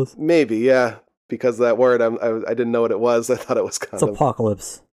assumed it was. Maybe, yeah. Because that word, I didn't know what it was. I thought it was It's condom.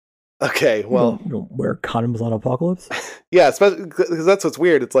 Apocalypse. Okay, well, You don't wear condoms on Apocalypse? yeah, especially because that's what's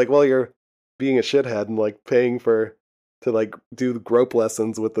weird. It's like, well, you're being a shithead and like paying to like do grope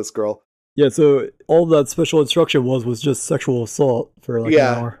lessons with this girl. Yeah, so all that special instruction was just sexual assault for like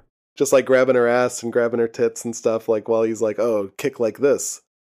Yeah. an hour. Just like grabbing her ass and grabbing her tits and stuff, like while he's like, oh, kick like this.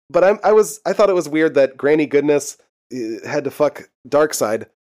 But I thought it was weird that Granny Goodness had to fuck Darkseid,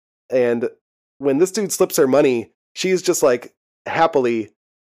 and when this dude slips her money, she's just like happily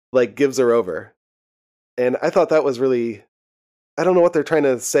like gives her over. And I thought that was really, I don't know what they're trying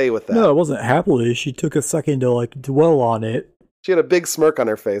to say with that. No, it wasn't happily. She took a second to like dwell on it. She had a big smirk on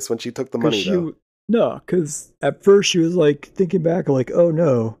her face when she took the money, though. No, because at first she was like thinking back, like, oh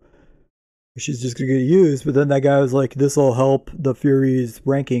no, she's just gonna get used. But then that guy was like, this will help the Furies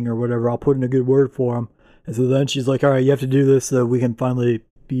ranking or whatever. I'll put in a good word for him. And so then she's like, all right, you have to do this so that we can finally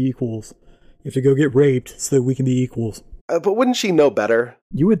be equals. You have to go get raped so that we can be equals. But wouldn't she know better?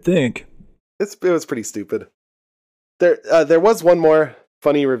 You would think. It was pretty stupid. There was one more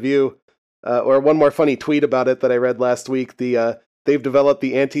funny review, or one more funny tweet about it that I read last week. They've developed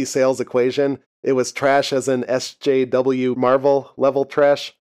the anti-sales equation. It was trash as in SJW Marvel level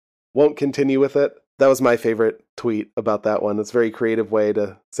trash. Won't continue with it. That was my favorite tweet about that one. It's a very creative way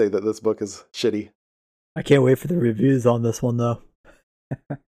to say that this book is shitty. I can't wait for the reviews on this one, though.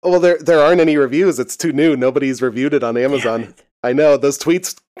 Oh, well, there aren't any reviews. It's too new. Nobody's reviewed it on Amazon. Damn it. I know. Those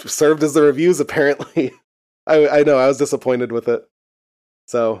tweets served as the reviews, apparently. I know. I was disappointed with it.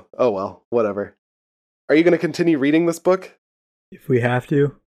 So, oh well, whatever. Are you going to continue reading this book? If we have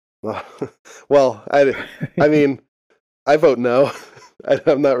to. Well, I mean, I vote no.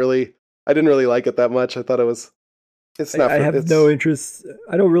 I'm not really. I didn't really like it that much. I thought it's not. I have no interest.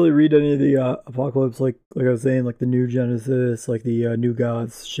 I don't really read any of the Apocalypse, like I was saying, like the New Genesis, like the New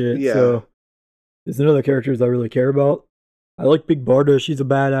Gods shit. Yeah. So there's none of the characters I really care about. I like Big Barda. She's a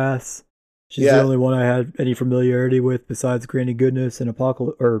badass. She's Yeah. the only one I had any familiarity with besides Granny Goodness and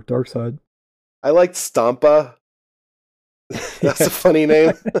Apocalypse or Darkseid. I liked Stampa. That's a funny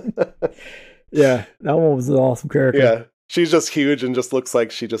name. Yeah, that one was an awesome character. Yeah, she's just huge and just looks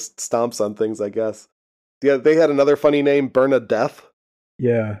like she just stomps on things, I guess. Yeah, they had another funny name, Bernadette.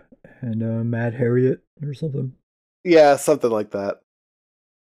 Yeah, and Mad Harriet or something. Yeah, something like that.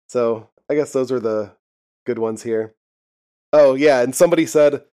 So I guess those are the good ones here. Oh, yeah, and somebody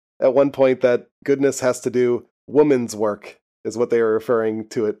said at one point that goodness has to do woman's work, is what they were referring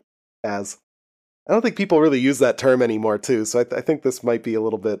to it as. I don't think people really use that term anymore, too, so I think this might be a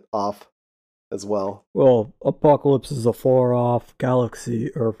little bit off as well. Well, Apocalypse is a far-off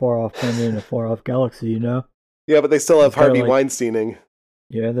galaxy, or a far-off planet in a far-off galaxy, you know? Yeah, but they still have It's kinda Harvey like- Weinsteining.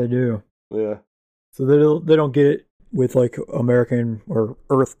 Yeah, they do. Yeah. So they don't get it with like American or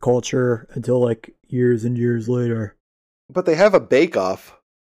Earth culture until like years and years later. But they have a bake-off.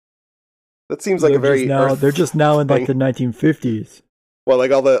 That seems like a very They're just now in like the 1950s. Well,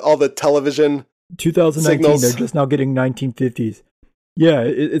 like all the television 2019, signals. they're just now getting 1950s. Yeah,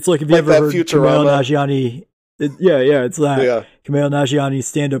 it's like if you Like ever that heard Futurama. Kumail Nanjiani. Yeah, it's that. Yeah. Kumail Nanjiani's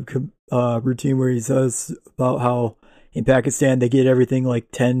stand-up routine where he says about how in Pakistan they get everything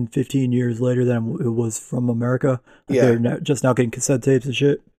like 10, 15 years later than it was from America. Like Yeah. They're just now getting cassette tapes and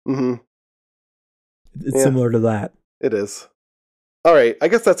shit. Mm-hmm. It's Yeah. similar to that. It is. All right, I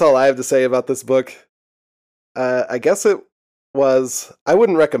guess that's all I have to say about this book. I guess it was... I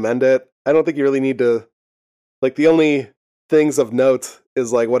wouldn't recommend it. I don't think you really need to... Like, the only things of note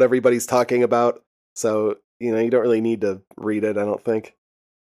is, like, what everybody's talking about. So, you don't really need to read it, I don't think.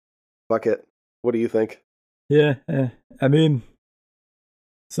 Fuck it. What do you think? Yeah, I mean,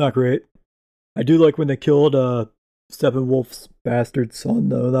 it's not great. I do like when they killed Steppenwolf's bastard son,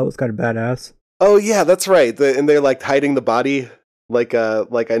 though. That was kind of badass. Oh, yeah, that's right. And they're, like, hiding the body, like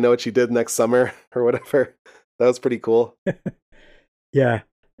I Know What You Did Next Summer, or whatever. That was pretty cool. Yeah.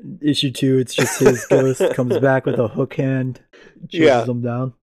 Issue 2, it's just his ghost comes back with a hook hand, chases Yeah. him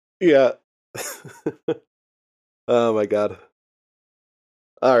down. Yeah. Oh, my God.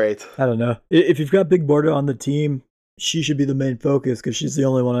 All right. I don't know. If you've got Big Barda on the team, she should be the main focus because she's the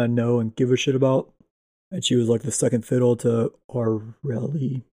only one I know and give a shit about. And she was like the second fiddle to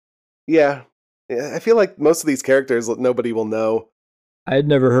Aurelie. Yeah. I feel like most of these characters nobody will know. I had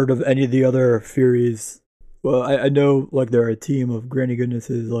never heard of any of the other Furies. Well, I know like they're a team of Granny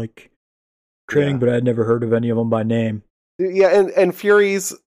Goodnesses like training, Yeah. but I had never heard of any of them by name. Yeah, and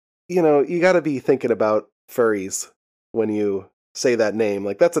Furies, you got to be thinking about furries when you say that name.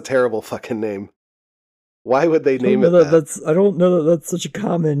 Like, that's a terrible fucking name. Why would they name it that? I don't know that that's such a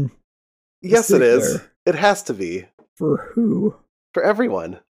common Yes, it mistake is. there. It has to be. For who? For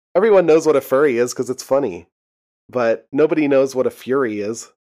everyone. Everyone knows what a furry is because it's funny. But nobody knows what a fury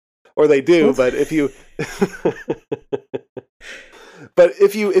is. Or they do, What? but if you... But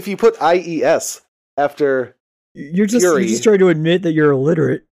if you put IES after... You're Fury. just trying to admit that you're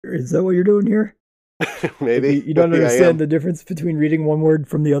illiterate. Is that what you're doing here? Maybe. You don't Maybe I am. understand the difference between reading one word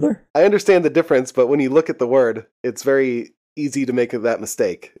from the other? I understand the difference, but when you look at the word, it's very easy to make that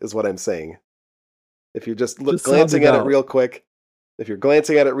mistake, is what I'm saying. If you're just, Just glancing sound at it it out. real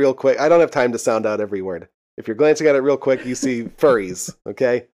quick, I don't have time to sound out every word. If you're glancing at it real quick, you see furries,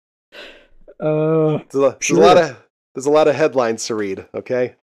 okay? There's Sure. a lot of headlines to read,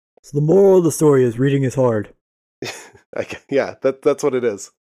 okay? So the moral of the story is reading is hard. Yeah, that's what it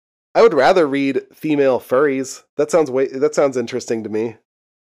is. I would rather read female furries. That sounds interesting to me.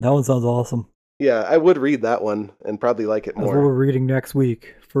 That one sounds awesome. Yeah, I would read that one and probably like it That's what more. we're reading next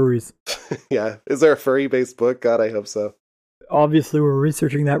week. Furries. Yeah, is there a furry-based book? God, I hope so. Obviously, we're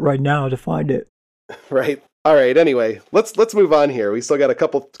researching that right now to find it. Right. All right. Anyway, let's move on here. We still got a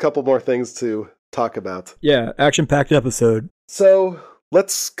couple more things to talk about. Yeah, action-packed episode. So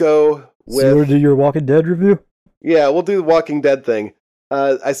let's go with. So, do your Walking Dead review? Yeah, we'll do the Walking Dead thing.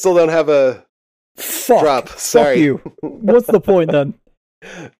 I still don't have a Fuck. drop. Fuck Sorry. you. What's the point then?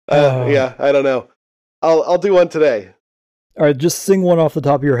 Yeah, I don't know. I'll do one today. All right, just sing one off the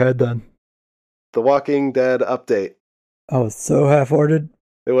top of your head then. The Walking Dead update. I was so half-hearted.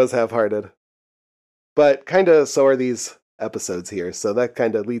 It was half-hearted, but kind of so are these episodes here. So that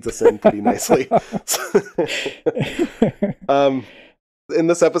kind of leads us in pretty nicely. In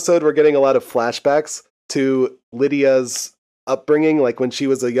this episode, we're getting a lot of flashbacks to Lydia's upbringing, like when she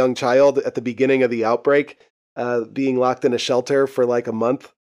was a young child at the beginning of the outbreak, being locked in a shelter for like a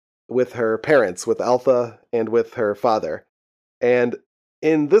month with her parents, with Alpha and with her father. And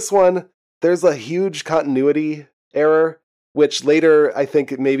in this one, there's a huge continuity error, which later I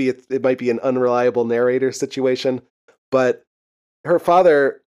think maybe it might be an unreliable narrator situation, but her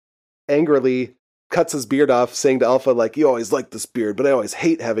father angrily cuts his beard off, saying to Alpha, like, you always liked this beard, but I always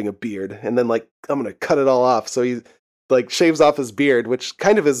hate having a beard. And then, like, I'm going to cut it all off. So like shaves off his beard, which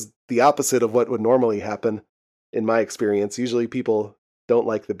kind of is the opposite of what would normally happen in my experience. Usually people don't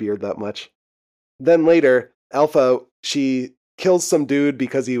like the beard that much. Then later, Alpha, she kills some dude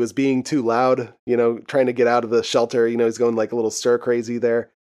because he was being too loud, trying to get out of the shelter. He's going like a little stir crazy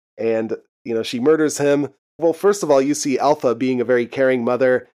there. And, she murders him. Well, first of all, you see Alpha being a very caring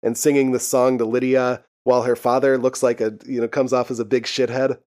mother and singing the song to Lydia while her father looks like comes off as a big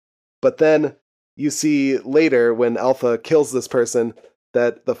shithead. But then you see later when Alpha kills this person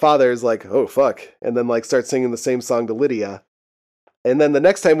that the father is like, oh, fuck. And then like starts singing the same song to Lydia. And then the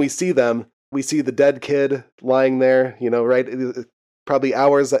next time we see them, we see the dead kid lying there, right? Probably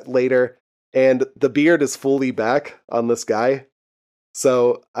hours later. And the beard is fully back on this guy.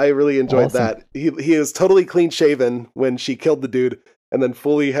 So I really enjoyed that. He is totally clean shaven when she killed the dude, and then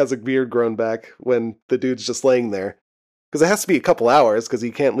fully has a beard grown back when the dude's just laying there. Because it has to be a couple hours, because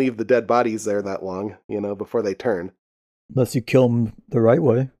he can't leave the dead bodies there that long, before they turn. Unless you kill them the right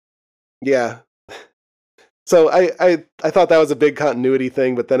way. Yeah. So I thought that was a big continuity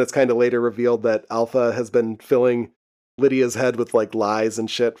thing, but then it's kind of later revealed that Alpha has been filling Lydia's head with like lies and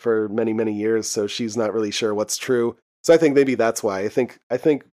shit for many, many years, so she's not really sure what's true. So I think maybe that's why. I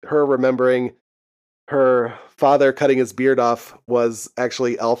think her remembering her father cutting his beard off was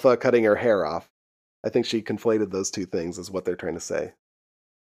actually Alpha cutting her hair off. I think she conflated those two things is what they're trying to say.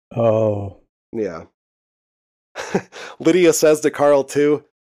 Oh. Yeah. Lydia says to Carl too,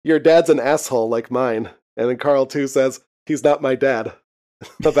 your dad's an asshole like mine. And then Carl too says, he's not my dad.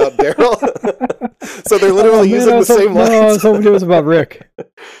 About Daryl. So they're literally using the same lines. No, I was hoping it was about Rick.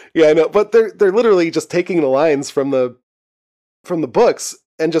 Yeah, I know, but they're literally just taking the lines from the books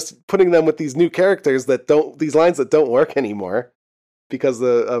and just putting them with these new characters these lines that don't work anymore because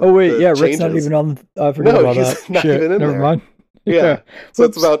Rick's not even on. I forgot about he's that. not even in Never there. mind. Yeah, so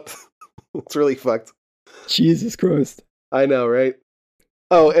it's really fucked. Jesus Christ! I know, right?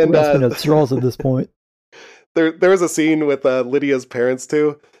 Oh, and that's been at straws at this point. There was a scene with Lydia's parents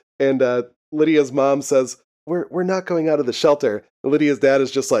too, and Lydia's mom says, "We're not going out of the shelter." And Lydia's dad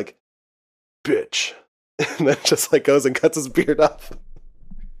is just like, "Bitch," and then just like goes and cuts his beard off.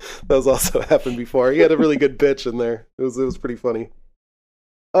 That was also happened before. He had a really good bitch in there. It was pretty funny.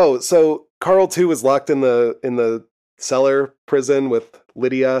 Oh, so Carl too was locked in the cellar prison with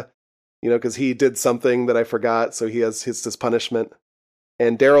Lydia, because he did something that I forgot, so he has his punishment.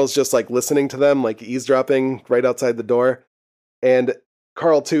 And Daryl's just like listening to them, like eavesdropping right outside the door. And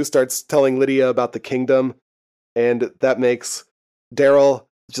Carl too starts telling Lydia about the kingdom. And that makes Daryl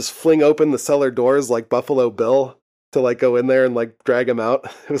just fling open the cellar doors like Buffalo Bill to like go in there and like drag him out.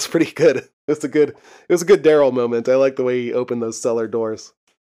 It was pretty good. It was a good Daryl moment. I like the way he opened those cellar doors.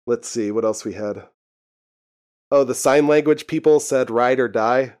 Let's see what else we had. Oh, the sign language people said ride or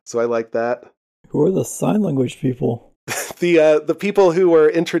die. So I like that. Who are the sign language people? The people who were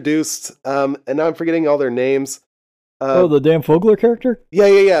introduced, and now I'm forgetting all their names. The Dan Fogler character?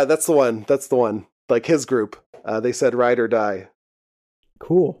 Yeah, that's the one. Like his group. They said ride or die.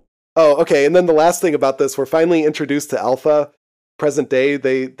 Cool. Oh, okay, and then the last thing about this, we're finally introduced to Alpha. Present day,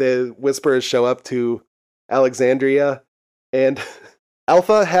 the Whisperers show up to Alexandria, and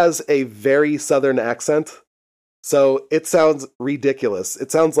Alpha has a very southern accent, so it sounds ridiculous.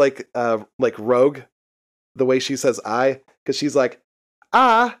 It sounds like Rogue, the way she says I, because she's like,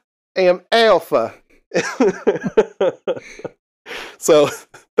 I am Alpha. So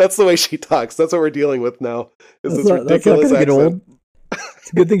that's the way she talks. That's what we're dealing with now. Is this ridiculous accent? Old.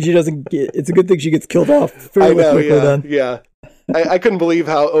 It's a good thing she doesn't get. It's a good thing she gets killed off fairly quickly. Then. Yeah. I couldn't believe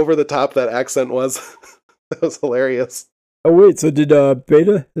how over the top that accent was. That was hilarious. Oh wait, so did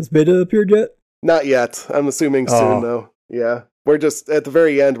has Beta appeared yet? Not yet. I'm assuming soon though. Yeah. We're just at the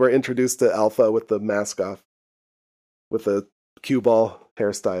very end. We're introduced to Alpha with the mask off, with the cue ball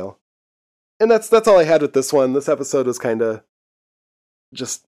hairstyle, and that's all I had with this one. This episode was kind of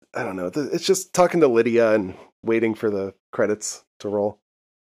just, I don't know. It's just talking to Lydia and waiting for the credits to roll.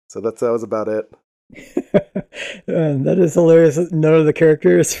 So that was about it. And that is hilarious. None of the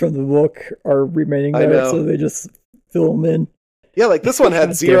characters from the book are remaining there, so they just fill them in. Yeah, like this one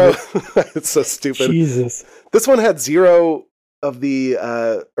had zero. It's so stupid. Jesus. This one had zero of the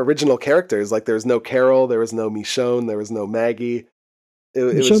original characters. Like there was no Carol, there was no Michonne, there was no Maggie.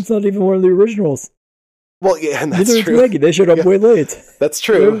 Michonne's not even one of the originals. Well, yeah, and that's Neither true. Maggie. They showed up way late. That's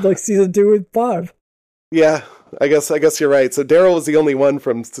true. Like season 2 and 5. Yeah, I guess you're right. So Daryl was the only one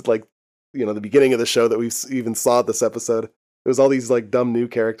from like, the beginning of the show that we even saw this episode. It was all these like dumb new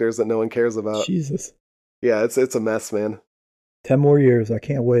characters that no one cares about. Jesus. Yeah, it's a mess, man. 10 more years. I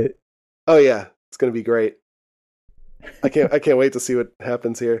can't wait. Oh yeah, it's gonna be great. I can't wait to see what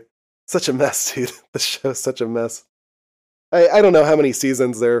happens here. Such a mess, dude. The show's such a mess. I don't know how many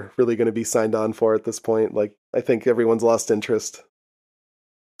seasons they're really going to be signed on for at this point. Like, I think everyone's lost interest,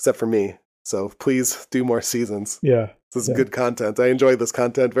 except for me. So please do more seasons. Yeah. This is good content. I enjoy this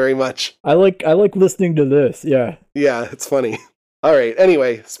content very much. I like listening to this. Yeah. Yeah, it's funny. All right.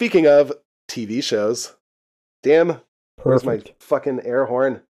 Anyway, speaking of TV shows, damn, where's my fucking air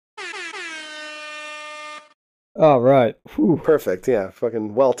horn? All right. Whew. Perfect. Yeah,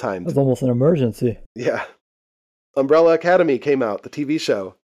 fucking well timed. That's almost an emergency. Yeah. Umbrella Academy came out, the TV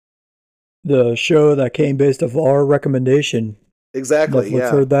show. The show that came based off our recommendation. Exactly.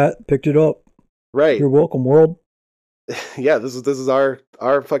 Netflix heard that, picked it up. Right. You're welcome, world. Yeah, this is our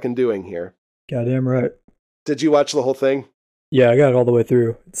fucking doing here. Goddamn right. Did you watch the whole thing? Yeah, I got it all the way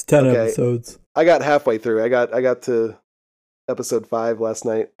through. It's 10 episodes. I got halfway through. I got to episode 5 last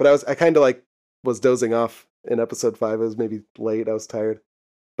night, but I kind of like was dozing off in episode 5. It was maybe late. I was tired,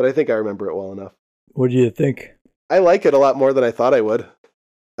 but I think I remember it well enough. What do you think? I like it a lot more than I thought I would.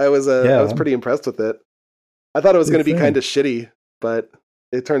 I was pretty impressed with it. I thought it was going to be kind of shitty, but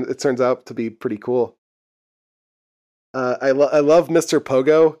it turns out to be pretty cool. I love Mr.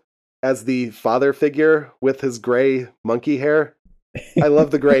 Pogo as the father figure with his gray monkey hair. I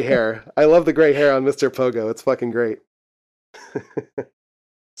love the gray hair. I love the gray hair on Mr. Pogo. It's fucking great.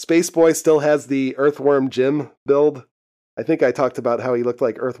 Space Boy still has the Earthworm Jim build. I think I talked about how he looked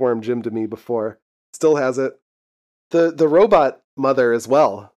like Earthworm Jim to me before. Still has it. The robot mother as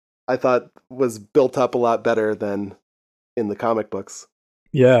well, I thought was built up a lot better than in the comic books.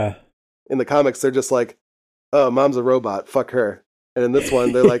 Yeah. In the comics, they're just like, oh, mom's a robot, fuck her. And in this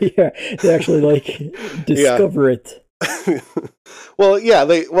one, they're like... yeah, they actually, like, discover it. Well, yeah,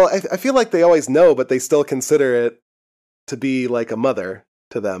 I feel like they always know, but they still consider it to be like a mother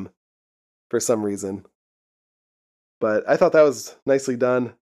to them for some reason. But I thought that was nicely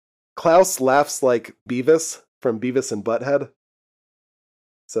done. Klaus laughs like Beavis from Beavis and Butthead.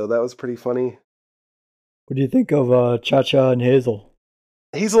 So that was pretty funny. What do you think of Cha-Cha and Hazel?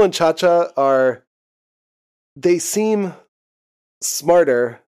 Hazel and Cha-Cha they seem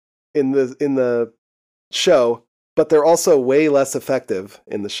smarter in the show, but they're also way less effective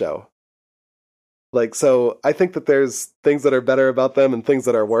in the show. Like, so I think that there's things that are better about them and things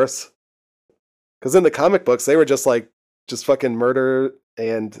that are worse. Because in the comic books, they were just fucking murder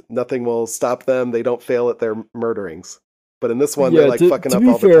and nothing will stop them. They don't fail at their murderings. But in this one, they're like fucking up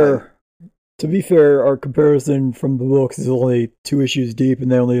all the time. To be fair, our comparison from the books is only 2 issues deep and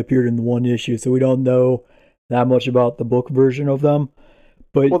they only appeared in the 1 issue. So we don't know that much about the book version of them.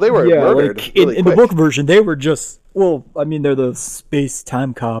 But they were murdered like, really in the book version, they were just, well, I mean, they're the space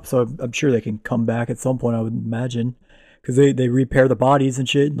time cops, so I'm sure they can come back at some point, I would imagine. Because they repair the bodies and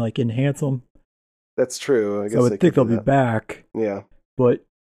shit and like enhance them. That's true. I guess so I would think they'll be back. Yeah. But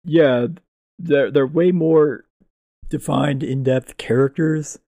yeah, they're way more defined, in-depth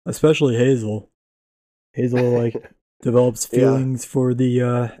characters, especially Hazel. Hazel like develops feelings for the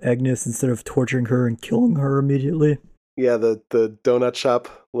Agnes instead of torturing her and killing her immediately. Yeah, the donut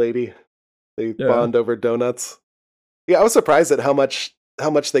shop lady. They bond over donuts. Yeah, I was surprised at how much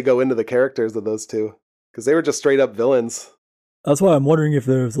they go into the characters of those two, because they were just straight up villains. That's why I'm wondering if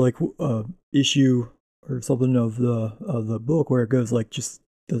there's like a issue or something of the book where it goes like just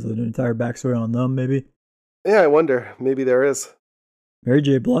does an entire backstory on them, maybe. Yeah, I wonder. Maybe there is. Mary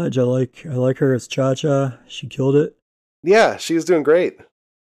J. Blige, I like her as Cha-Cha. She killed it. Yeah, she was doing great.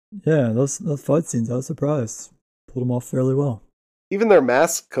 Yeah, those fight scenes, I was surprised. Pulled them off fairly well. Even their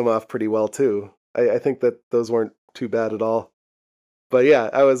masks come off pretty well too. I think that those weren't too bad at all. But yeah,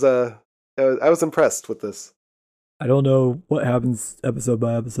 I was impressed with this. I don't know what happens episode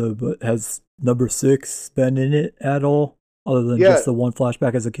by episode, but has number 6 been in it at all, other than just the one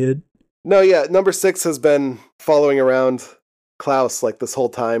flashback as a kid? No, yeah, number 6 has been following around Klaus like this whole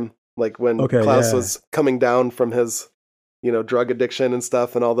time, like when Klaus was coming down from his, drug addiction and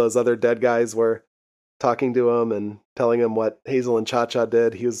stuff, and all those other dead guys were talking to him and telling him what Hazel and Cha-Cha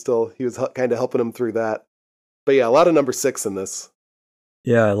did. He was kind of helping him through that. But yeah, a lot of number 6 in this.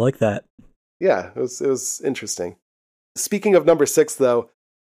 Yeah, I like that. Yeah, it was interesting. Speaking of number 6, though,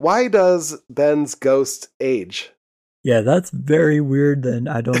 why does Ben's ghost age? Yeah, that's very weird, and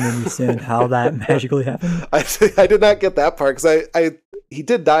I don't understand how that magically happened. I did not get that part, because he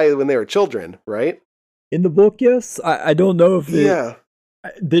did die when they were children, right? In the book, yes. I don't know if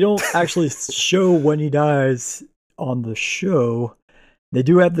they don't actually show when he dies on the show. They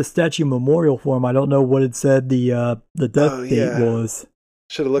do have the statue memorial for him. I don't know what it said the death date was.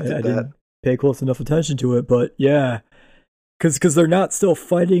 Should have looked at that. I didn't pay close enough attention to it, but yeah. Because they're not still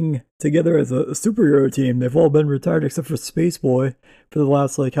fighting together as a superhero team. They've all been retired except for Space Boy for the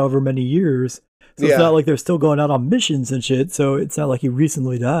last, however many years. So it's not like they're still going out on missions and shit. So it's not like he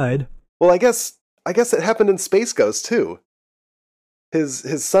recently died. Well, I guess it happened in Space Ghost too.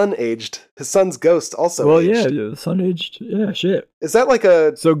 His son aged. His son's ghost also aged. Yeah, the son aged. Yeah, shit. Is that like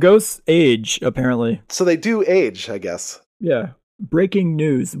So ghosts age, apparently. So they do age, I guess. Yeah. Breaking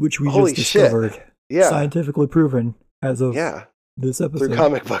news, which we Holy just discovered. Shit. Yeah. Scientifically proven as of this episode. Through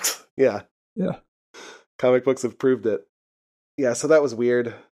comic books. Yeah. Yeah. Comic books have proved it. Yeah, so that was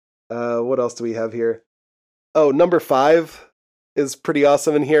weird. What else do we have here? Oh, number 5 is pretty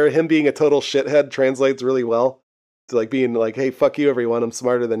awesome in here. Him being a total shithead translates really well. To like being like, hey, fuck you, everyone, I'm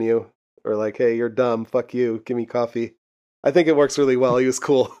smarter than you. Or like, hey, you're dumb, fuck you, give me coffee. I think it works really well. He was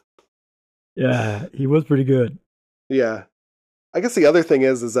cool. Yeah, he was pretty good. Yeah. I guess the other thing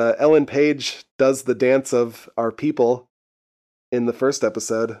is Ellen Page does the dance of our people in the first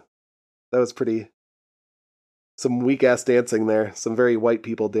episode. That was some weak-ass dancing there. Some very white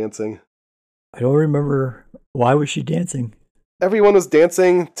people dancing. I don't remember. Why was she dancing? Everyone was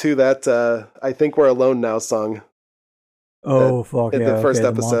dancing to that I Think We're Alone Now song. Oh, fuck, in the first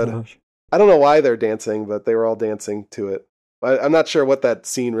episode. I don't know why they're dancing, but they were all dancing to it. I'm not sure what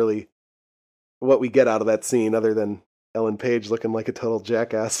we get out of that scene other than Ellen Page looking like a total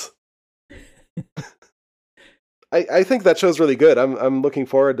jackass. I think that show's really good. I'm looking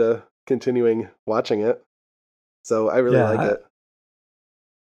forward to continuing watching it. So I really like it.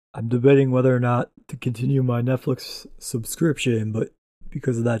 I'm debating whether or not to continue my Netflix subscription, but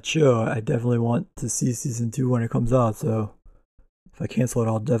because of that show, I definitely want to see season 2 when it comes out. So if I cancel it,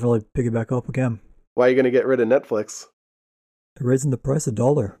 I'll definitely pick it back up again. Why are you going to get rid of Netflix? They're raising the price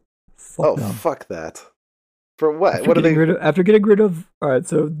 $1. Fuck them. Fuck that. For what? After getting rid of... Alright,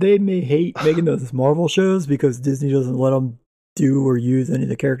 so they may hate making those Marvel shows because Disney doesn't let them do or use any of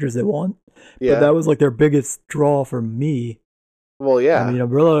the characters they want. Yeah. But that was like their biggest draw for me. Well, yeah. I mean,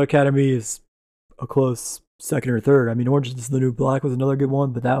 Umbrella Academy is a close second or third. I mean, Orange is the New Black was another good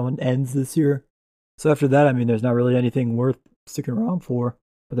one, but that one ends this year. So after that, I mean, there's not really anything worth sticking around for.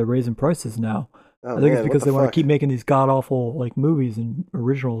 But they're raising prices now. I think it's because they want to keep making these god-awful like movies and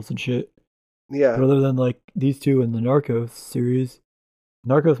originals and shit. Yeah. But other than like these two and the Narcos series,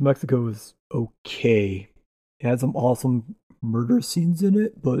 Narcos Mexico is okay. It had some awesome murder scenes in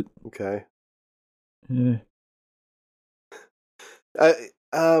it, but... Okay. Eh.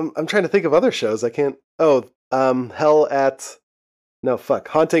 I'm trying to think of other shows. I can't. Oh, Haunting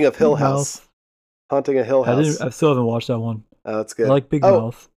of Hill House. Haunting of Hill House. I still haven't watched that one. Oh, that's good. I like Big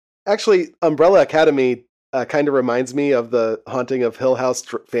Mouth. Actually, Umbrella Academy kind of reminds me of the Haunting of Hill House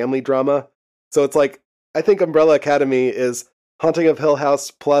family drama. So it's like, I think Umbrella Academy is Haunting of Hill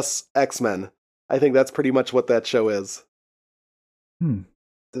House plus X-Men. I think that's pretty much what that show is. Do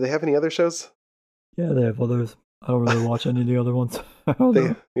they have any other shows? Yeah, they have others. I don't really watch any of the other ones.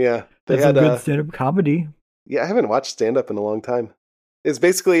 They had some good stand-up comedy. Yeah, I haven't watched stand-up in a long time. It's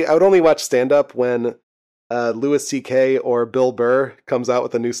basically, I would only watch stand-up when Louis C.K. or Bill Burr comes out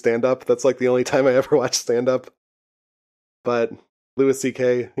with a new stand-up. That's like the only time I ever watch stand-up. But Louis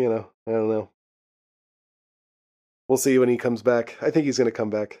C.K., I don't know. We'll see when he comes back. I think he's going to come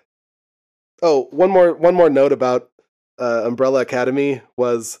back. Oh, one more note about Umbrella Academy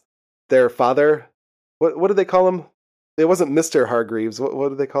was their father. What did they call him? It wasn't Mr. Hargreaves. What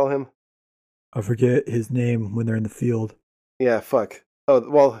did they call him? I forget his name when they're in the field. Yeah, fuck. Oh,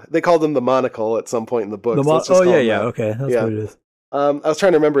 well, they called him the Monocle at some point in the book. Okay. That's what it is. I was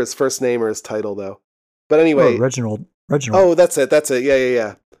trying to remember his first name or his title, though. But anyway. Reginald. Oh, that's it.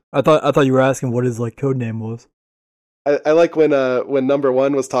 Yeah. I thought you were asking what his code name was. I like when number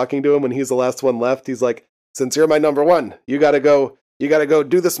 1 was talking to him when he's the last one left. He's like, since you're my number 1, you gotta go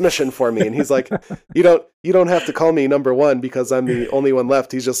do this mission for me. And he's like, you don't have to call me number 1 because I'm the only one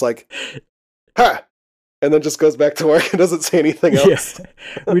left. He's just like, ha! And then just goes back to work and doesn't say anything else.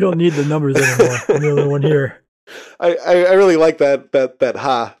 Yeah. We don't need the numbers anymore. I'm the only one here. I really like that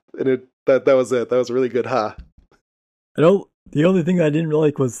ha. And that was it. That was a really good ha. The only thing I didn't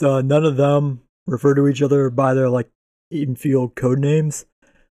like was none of them refer to each other by their in-field code names.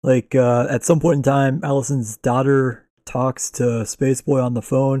 At some point in time, Allison's daughter talks to Spaceboy on the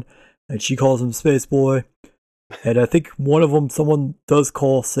phone, and she calls him Spaceboy. And I think one of them, someone does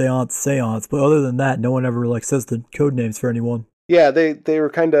call Seance, but other than that, no one ever says the code names for anyone. Yeah, they were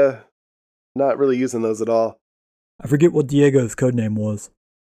kind of not really using those at all. I forget what Diego's code name was.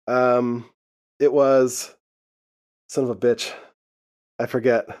 It was son of a bitch. I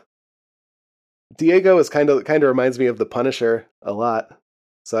forget. Diego is kind of reminds me of the Punisher a lot,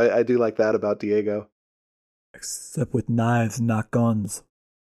 so I do like that about Diego. Except with knives, not guns.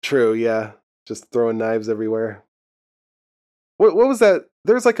 True, yeah. Just throwing knives everywhere. What was that?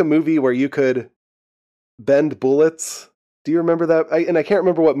 There was a movie where you could bend bullets. Do you remember that? I can't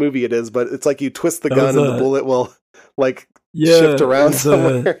remember what movie it is, but it's like you twist the gun and the bullet will like shift around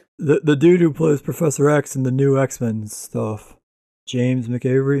somewhere. The dude who plays Professor X in the new X-Men stuff, James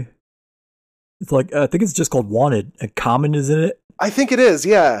McAvery. It's like, I think it's just called Wanted, and Common is in it. I think it is,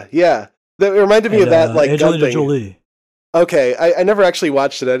 yeah. That reminded me of that like gun Angelina thing. Jolie. Okay, I never actually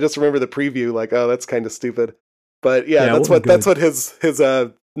watched it. I just remember the preview, like, oh, that's kind of stupid. But yeah, that's what his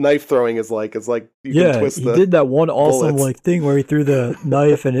knife throwing is like. It's like you can twist he did that one awesome bullets. like thing where he threw the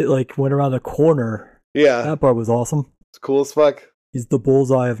knife and it like went around the corner. Yeah, that part was awesome. It's cool as fuck. He's the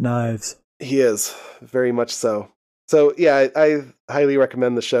bullseye of knives. He is very much so. So yeah, I highly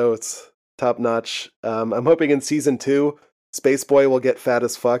recommend the show. It's top notch. I'm hoping in season 2, Space Boy will get fat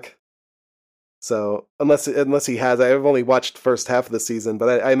as fuck. So unless he has, I've only watched the first half of the season,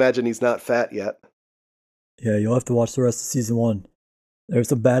 but I imagine he's not fat yet. Yeah, you'll have to watch the rest of season 1. There's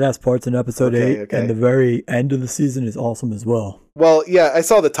some badass parts in episode 8, and the very end of the season is awesome as well. Well, yeah, I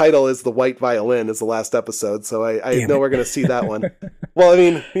saw the title is The White Violin is the last episode, so I know we're going to see that one. Well, I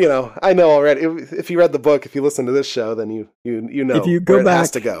mean, I know already. If you read the book, if you listen to this show, then you know if you go where back it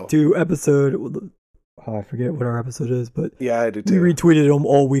has to go. To episode, I forget what our episode is, but yeah, I do too. We retweeted them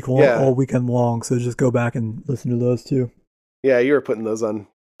all weekend long, so just go back and listen to those too. Yeah, you were putting those on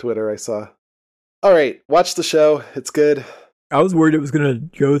Twitter, I saw. All right, watch the show. It's good. I was worried it was going to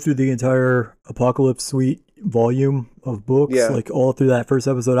go through the entire Apocalypse Suite volume of books, like all through that first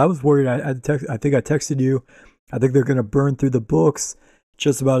episode. I was worried. I think I texted you. I think they're going to burn through the books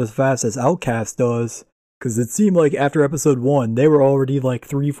just about as fast as Outcast does, because it seemed like after episode 1, they were already like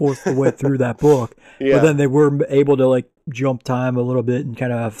 3/4 the way through that book. Yeah. But then they were able to like jump time a little bit and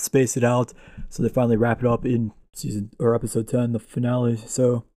kind of space it out, so they finally wrap it up in episode 10, the finale.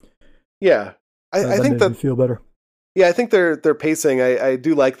 So yeah, I think that feel better. Yeah, I think they're pacing. I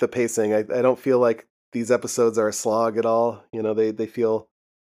do like the pacing. I don't feel like these episodes are a slog at all. They feel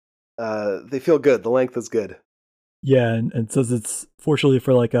good. The length is good. Yeah, and since it's fortunately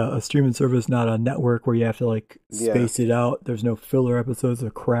for like a streaming service, not a network where you have to like space it out. There's no filler episodes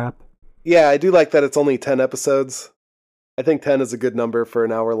of crap. Yeah, I do like that it's only 10 episodes. I think 10 is a good number for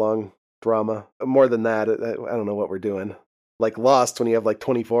an hour-long drama. More than that, I don't know what we're doing. Like Lost, when you have like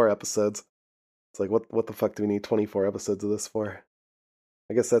 24 episodes. It's like, what the fuck do we need 24 episodes of this for?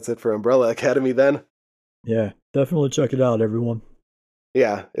 I guess that's it for Umbrella Academy then. Yeah, definitely check it out, everyone.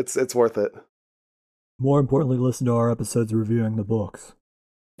 Yeah, it's worth it. More importantly, listen to our episodes reviewing the books.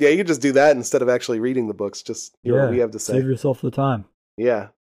 Yeah, you could just do that instead of actually reading the books. Just hear what we have to say. Save yourself the time. Yeah.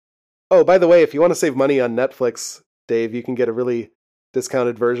 Oh, by the way, if you want to save money on Netflix, Dave, you can get a really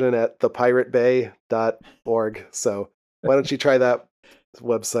discounted version at thepiratebay.org. So why don't you try that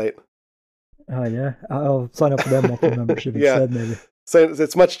website? Oh, yeah. I'll sign up for that monthly membership instead, maybe. So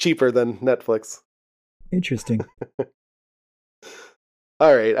it's much cheaper than Netflix. Interesting.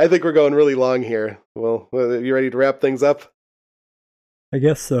 All right. I think we're going really long here. Well, you ready to wrap things up? I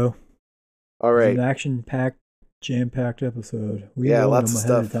guess so. All right. It was an action-packed, jam-packed episode. We lots of them stuff.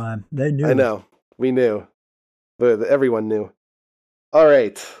 Ahead of time. They knew. I know. We knew. But everyone knew. All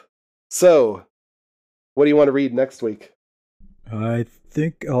right. So, what do you want to read next week? I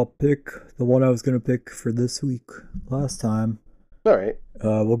think I'll pick the one I was going to pick for this week last time. All right.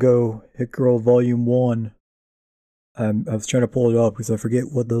 We'll go Hit Girl Volume 1. I was trying to pull it up because I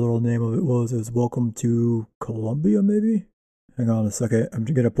forget what the little name of it was. It was Welcome to Columbia, maybe? Hang on a second. I'm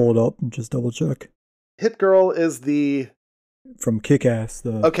going to pull it up and just double check. Hit Girl is the... From Kick-Ass.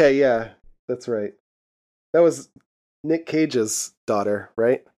 Okay, yeah. That's right. That was Nick Cage's daughter,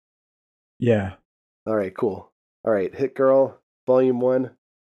 right? Yeah. All right, cool. All right, Hit Girl, Volume 1.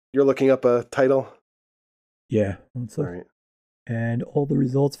 You're looking up a title? Yeah. All right. And all the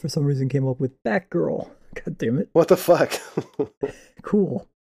results for some reason came up with Batgirl. God damn it. What the fuck? Cool.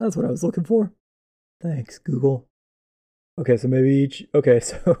 That's what I was looking for. Thanks, Google. Okay, so maybe each... Okay,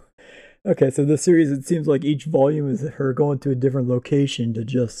 so this series, it seems like each volume is her going to a different location to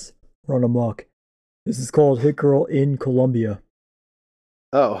just run amok. This is called Hit Girl in Colombia.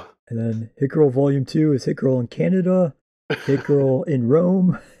 Oh. And then Hit Girl Volume 2 is Hit Girl in Canada, Hit Girl in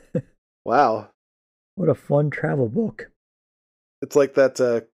Rome. Wow. What a fun travel book. It's like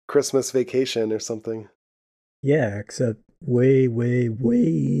that Christmas Vacation or something. Yeah, except way, way,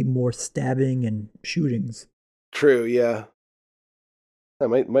 way more stabbing and shootings. True, yeah. I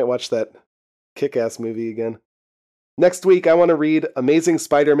might watch that Kick-Ass movie again. Next week, I want to read Amazing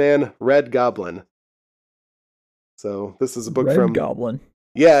Spider-Man Red Goblin. So this is a book from... Red Goblin.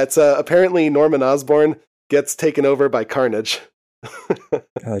 Yeah, it's apparently Norman Osborn gets taken over by Carnage.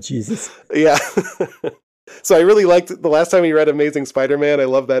 Oh, Jesus. Yeah. So I really liked the last time we read Amazing Spider-Man. I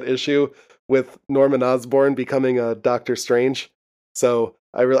love that issue with Norman Osborn becoming a Doctor Strange. So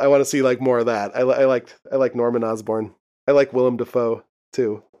I want to see like more of that. I like Norman Osborn. I like Willem Dafoe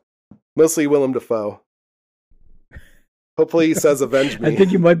too. Mostly Willem Dafoe. Hopefully he says avenge me. I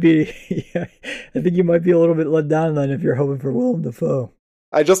think you might be I think you might be a little bit let down then if you're hoping for Willem Dafoe.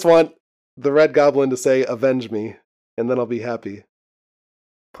 I just want the Red Goblin to say avenge me, and then I'll be happy.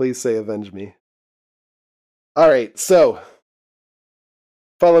 Please say avenge me. Alright, so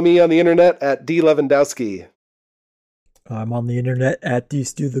follow me on the internet at D. Lewandowski. I'm on the internet at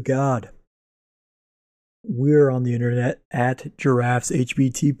DStew the God. We're on the internet at Giraffes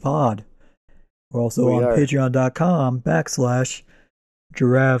HBT Pod. We're also on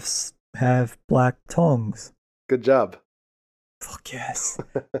patreon.com/giraffes have black tongues. Good job. Fuck yes.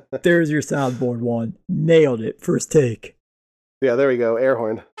 There's your soundboard one. Nailed it. First take. Yeah, there we go. Air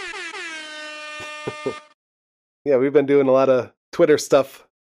horn. Yeah, we've been doing a lot of Twitter stuff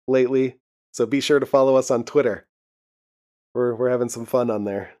lately, so be sure to follow us on Twitter. We're having some fun on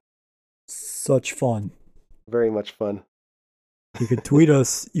there. Such fun. Very much fun. You can tweet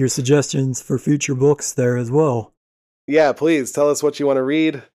us your suggestions for future books there as well. Yeah, please tell us what you want to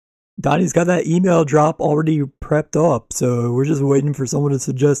read. Donnie's got that email drop already prepped up, so we're just waiting for someone to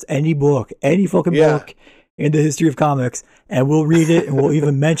suggest any book, any fucking book in the history of comics, and we'll read it, and we'll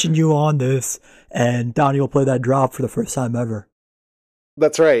even mention you on this, and Donnie will play that drop for the first time ever.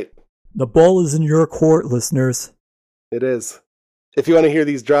 That's right. The ball is in your court, listeners. It is. If you want to hear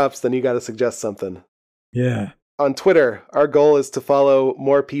these drops, then you got to suggest something. Yeah. On Twitter, our goal is to follow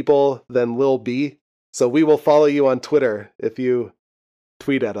more people than Lil B, so we will follow you on Twitter if you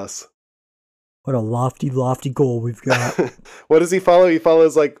tweet at us. What a lofty, lofty goal we've got. What does he follow? He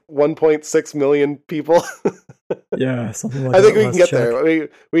follows like 1.6 million people. Yeah, something like that. I think that. we can get there.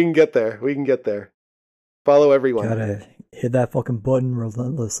 We can get there. We can get there. Follow everyone. Gotta hit that fucking button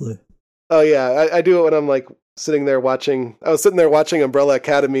relentlessly. Oh yeah, I do it when I'm like sitting there watching. I was sitting there watching Umbrella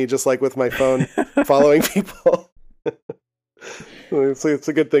Academy, just like with my phone, following people. It's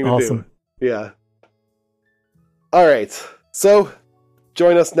a good thing to do. Yeah. All right. So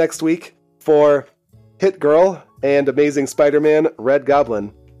join us next week for Hit Girl and Amazing Spider-Man Red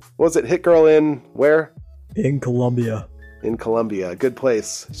Goblin. What was it? Hit Girl in where? In Colombia. In Colombia. Good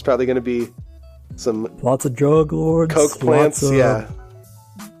place. It's probably going to be some... Lots of drug lords. Coke plants, yeah.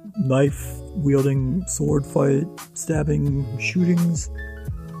 Knife-wielding, sword fight, stabbing, shootings.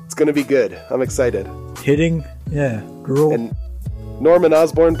 It's going to be good. I'm excited. Hitting, yeah. Girl. And Norman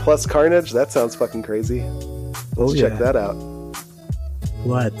Osborn plus Carnage? That sounds fucking crazy. Let's check that out.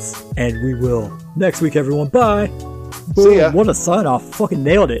 Let's. And we will. Next week, everyone. Bye. See ya. Boom. What a sign off. Fucking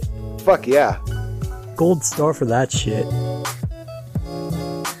nailed it. Fuck yeah. Gold star for that shit.